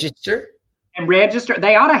gonna register. And register.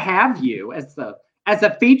 They ought to have you as a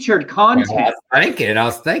featured content. I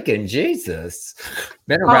was thinking, Jesus.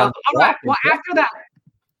 Been around. All right. Well, after that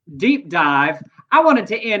deep dive, I wanted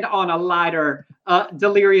to end on a lighter,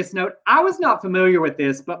 delirious note. I was not familiar with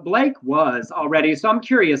this, but Blake was already, so I'm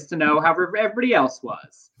curious to know how everybody else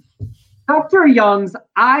was. Dr. Young's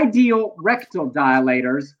ideal rectal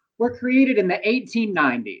dilators were created in the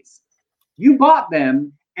 1890s. You bought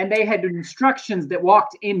them, and they had instructions that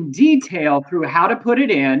walked in detail through how to put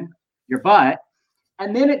it in your butt,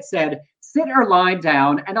 and then it said, sit or lie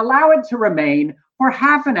down and allow it to remain for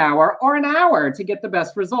half an hour or an hour to get the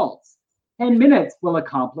best results. 10 minutes will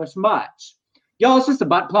accomplish much. Y'all, it's just a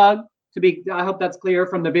butt plug. I hope that's clear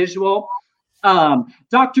from the visual.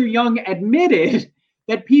 Dr. Young admitted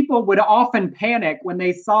that people would often panic when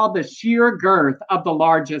they saw the sheer girth of the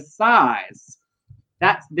largest size.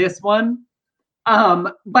 That's this one.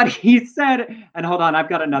 But he said, and hold on, I've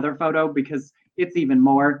got another photo because it's even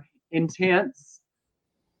more intense.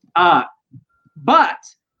 But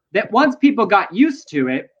that once people got used to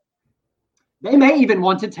it, they may even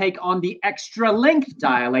want to take on the extra length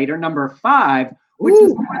dilator number 5, which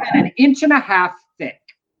is more than 1.5 inches thick.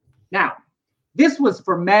 Now, this was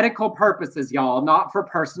for medical purposes, y'all, not for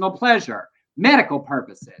personal pleasure. Medical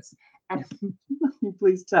purposes. And let me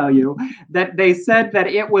please tell you that they said that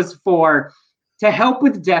it was to help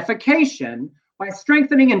with defecation by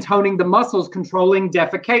strengthening and toning the muscles controlling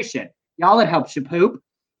defecation. Y'all, it helps you poop.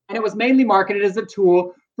 And it was mainly marketed as a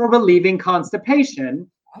tool for relieving constipation.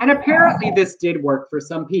 And apparently this did work for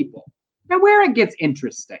some people. Now, where it gets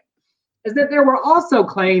interesting is that there were also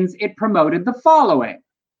claims it promoted the following: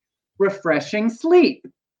 refreshing sleep,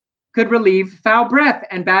 could relieve foul breath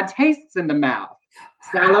and bad tastes in the mouth,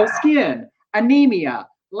 sallow skin, anemia,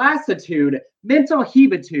 lassitude, mental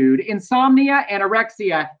hebetude, insomnia,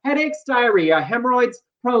 anorexia, headaches, diarrhea, hemorrhoids,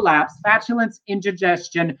 prolapse, flatulence,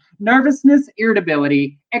 indigestion, nervousness,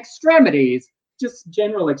 irritability, extremities, just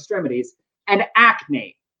general extremities, and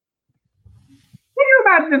acne. Can you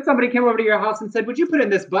imagine if somebody came over to your house and said, would you put in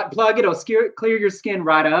this butt plug? It'll clear your skin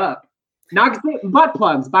right up. Butt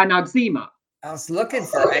plugs by Noxzema. I was looking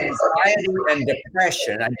for anxiety and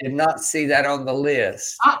depression. I did not see that on the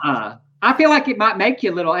list. I feel like it might make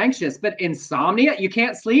you a little anxious, but insomnia, you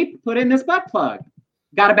can't sleep, put in this butt plug.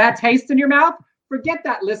 Got a bad taste in your mouth? Forget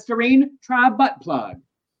that Listerine, try a butt plug.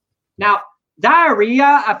 Now,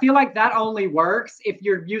 diarrhea, I feel like that only works if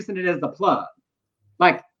you're using it as the plug.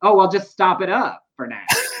 Like, oh, I'll just stop it up for now.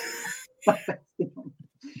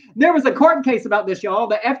 There was a court case about this, y'all.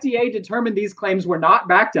 The FDA determined these claims were not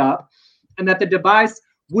backed up and that the device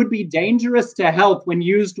would be dangerous to health when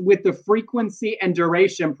used with the frequency and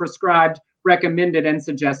duration prescribed, recommended, and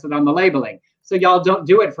suggested on the labeling. So y'all don't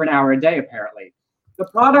do it for an hour a day, apparently. The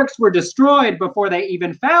products were destroyed before they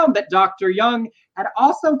even found that Dr. Young had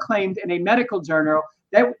also claimed in a medical journal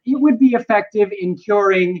that it would be effective in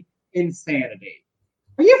curing insanity.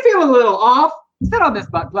 Are you feeling a little off? Sit on this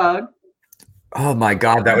butt plug. Oh my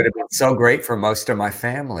God, that would have been so great for most of my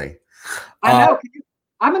family. I know.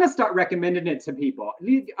 I'm gonna start recommending it to people.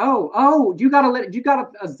 You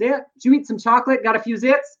got a zit? Did you eat some chocolate? Got a few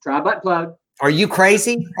zits? Try a butt plug. Are you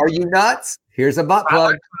crazy? Are you nuts? Here's a butt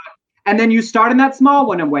plug. And then you start in that small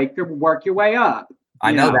one and work your way up.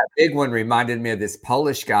 I know that big one reminded me of this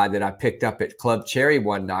Polish guy that I picked up at Club Cherry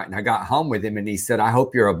one night, and I got home with him and he said, I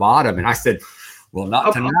hope you're a bottom. And I said, well,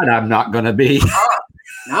 not tonight. I'm not going to be.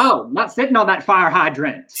 No, not sitting on that fire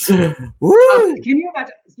hydrant. Woo!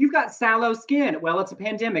 You've got sallow skin. Well, it's a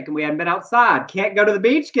pandemic and we haven't been outside. Can't go to the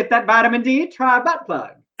beach, get that vitamin D, try a butt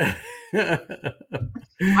plug.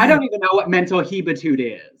 I don't even know what mental hebitude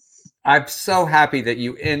is. I'm so happy that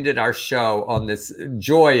you ended our show on this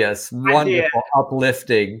joyous, wonderful,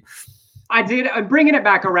 uplifting. I did. I'm bringing it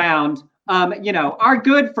back around. Our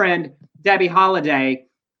good friend, Debbie Holiday,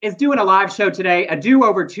 is doing a live show today, a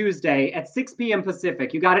do-over Tuesday at 6 p.m.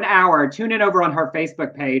 Pacific. You got an hour. Tune in over on her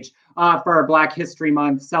Facebook page for Black History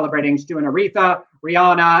Month celebrating. She's doing Aretha,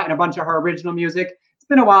 Rihanna, and a bunch of her original music. It's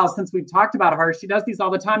been a while since we've talked about her. She does these all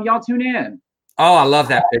the time. Y'all tune in. Oh, I love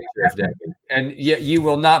that picture of Debbie. And you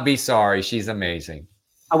will not be sorry. She's amazing.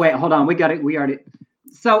 Oh, wait, hold on. We got it. We already.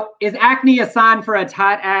 So is acne a sign for a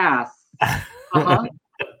tight ass? Uh-huh.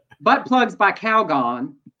 Butt plugs by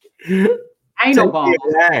Calgon. Anal balls.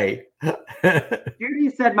 Judy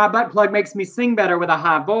said my butt plug makes me sing better with a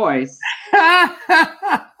high voice.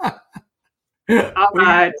 All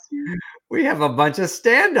right. We have a bunch of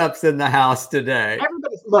stand-ups in the house today.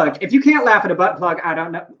 Look, if you can't laugh at a butt plug, I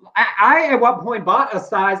don't know. I at one point bought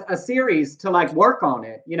a series to like work on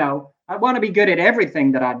it. I want to be good at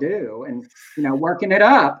everything that I do and, working it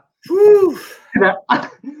up. Woo.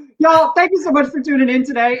 Y'all, thank you so much for tuning in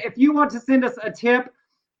today. If you want to send us a tip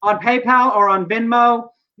on PayPal or on Venmo,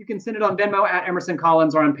 you can send it on Venmo at Emerson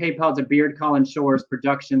Collins or on PayPal to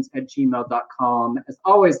beardcollinshoresproductions@gmail.com. As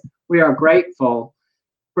always, we are grateful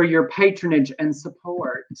for your patronage and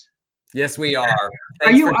support. Yes, we are.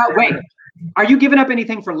 Are you giving up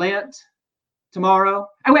anything for Lent tomorrow?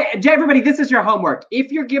 Oh, wait, everybody, this is your homework. If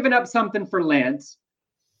you're giving up something for Lent,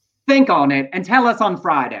 think on it and tell us on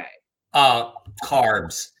Friday.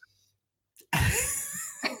 Carbs.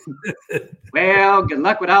 Well, good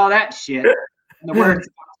luck with all that shit. In the words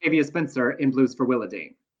of Octavia Spencer in Blues for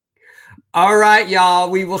Willowdene. All right, y'all.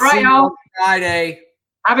 We will see you on Friday.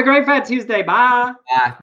 Have a great Fat Tuesday. Bye. Bye.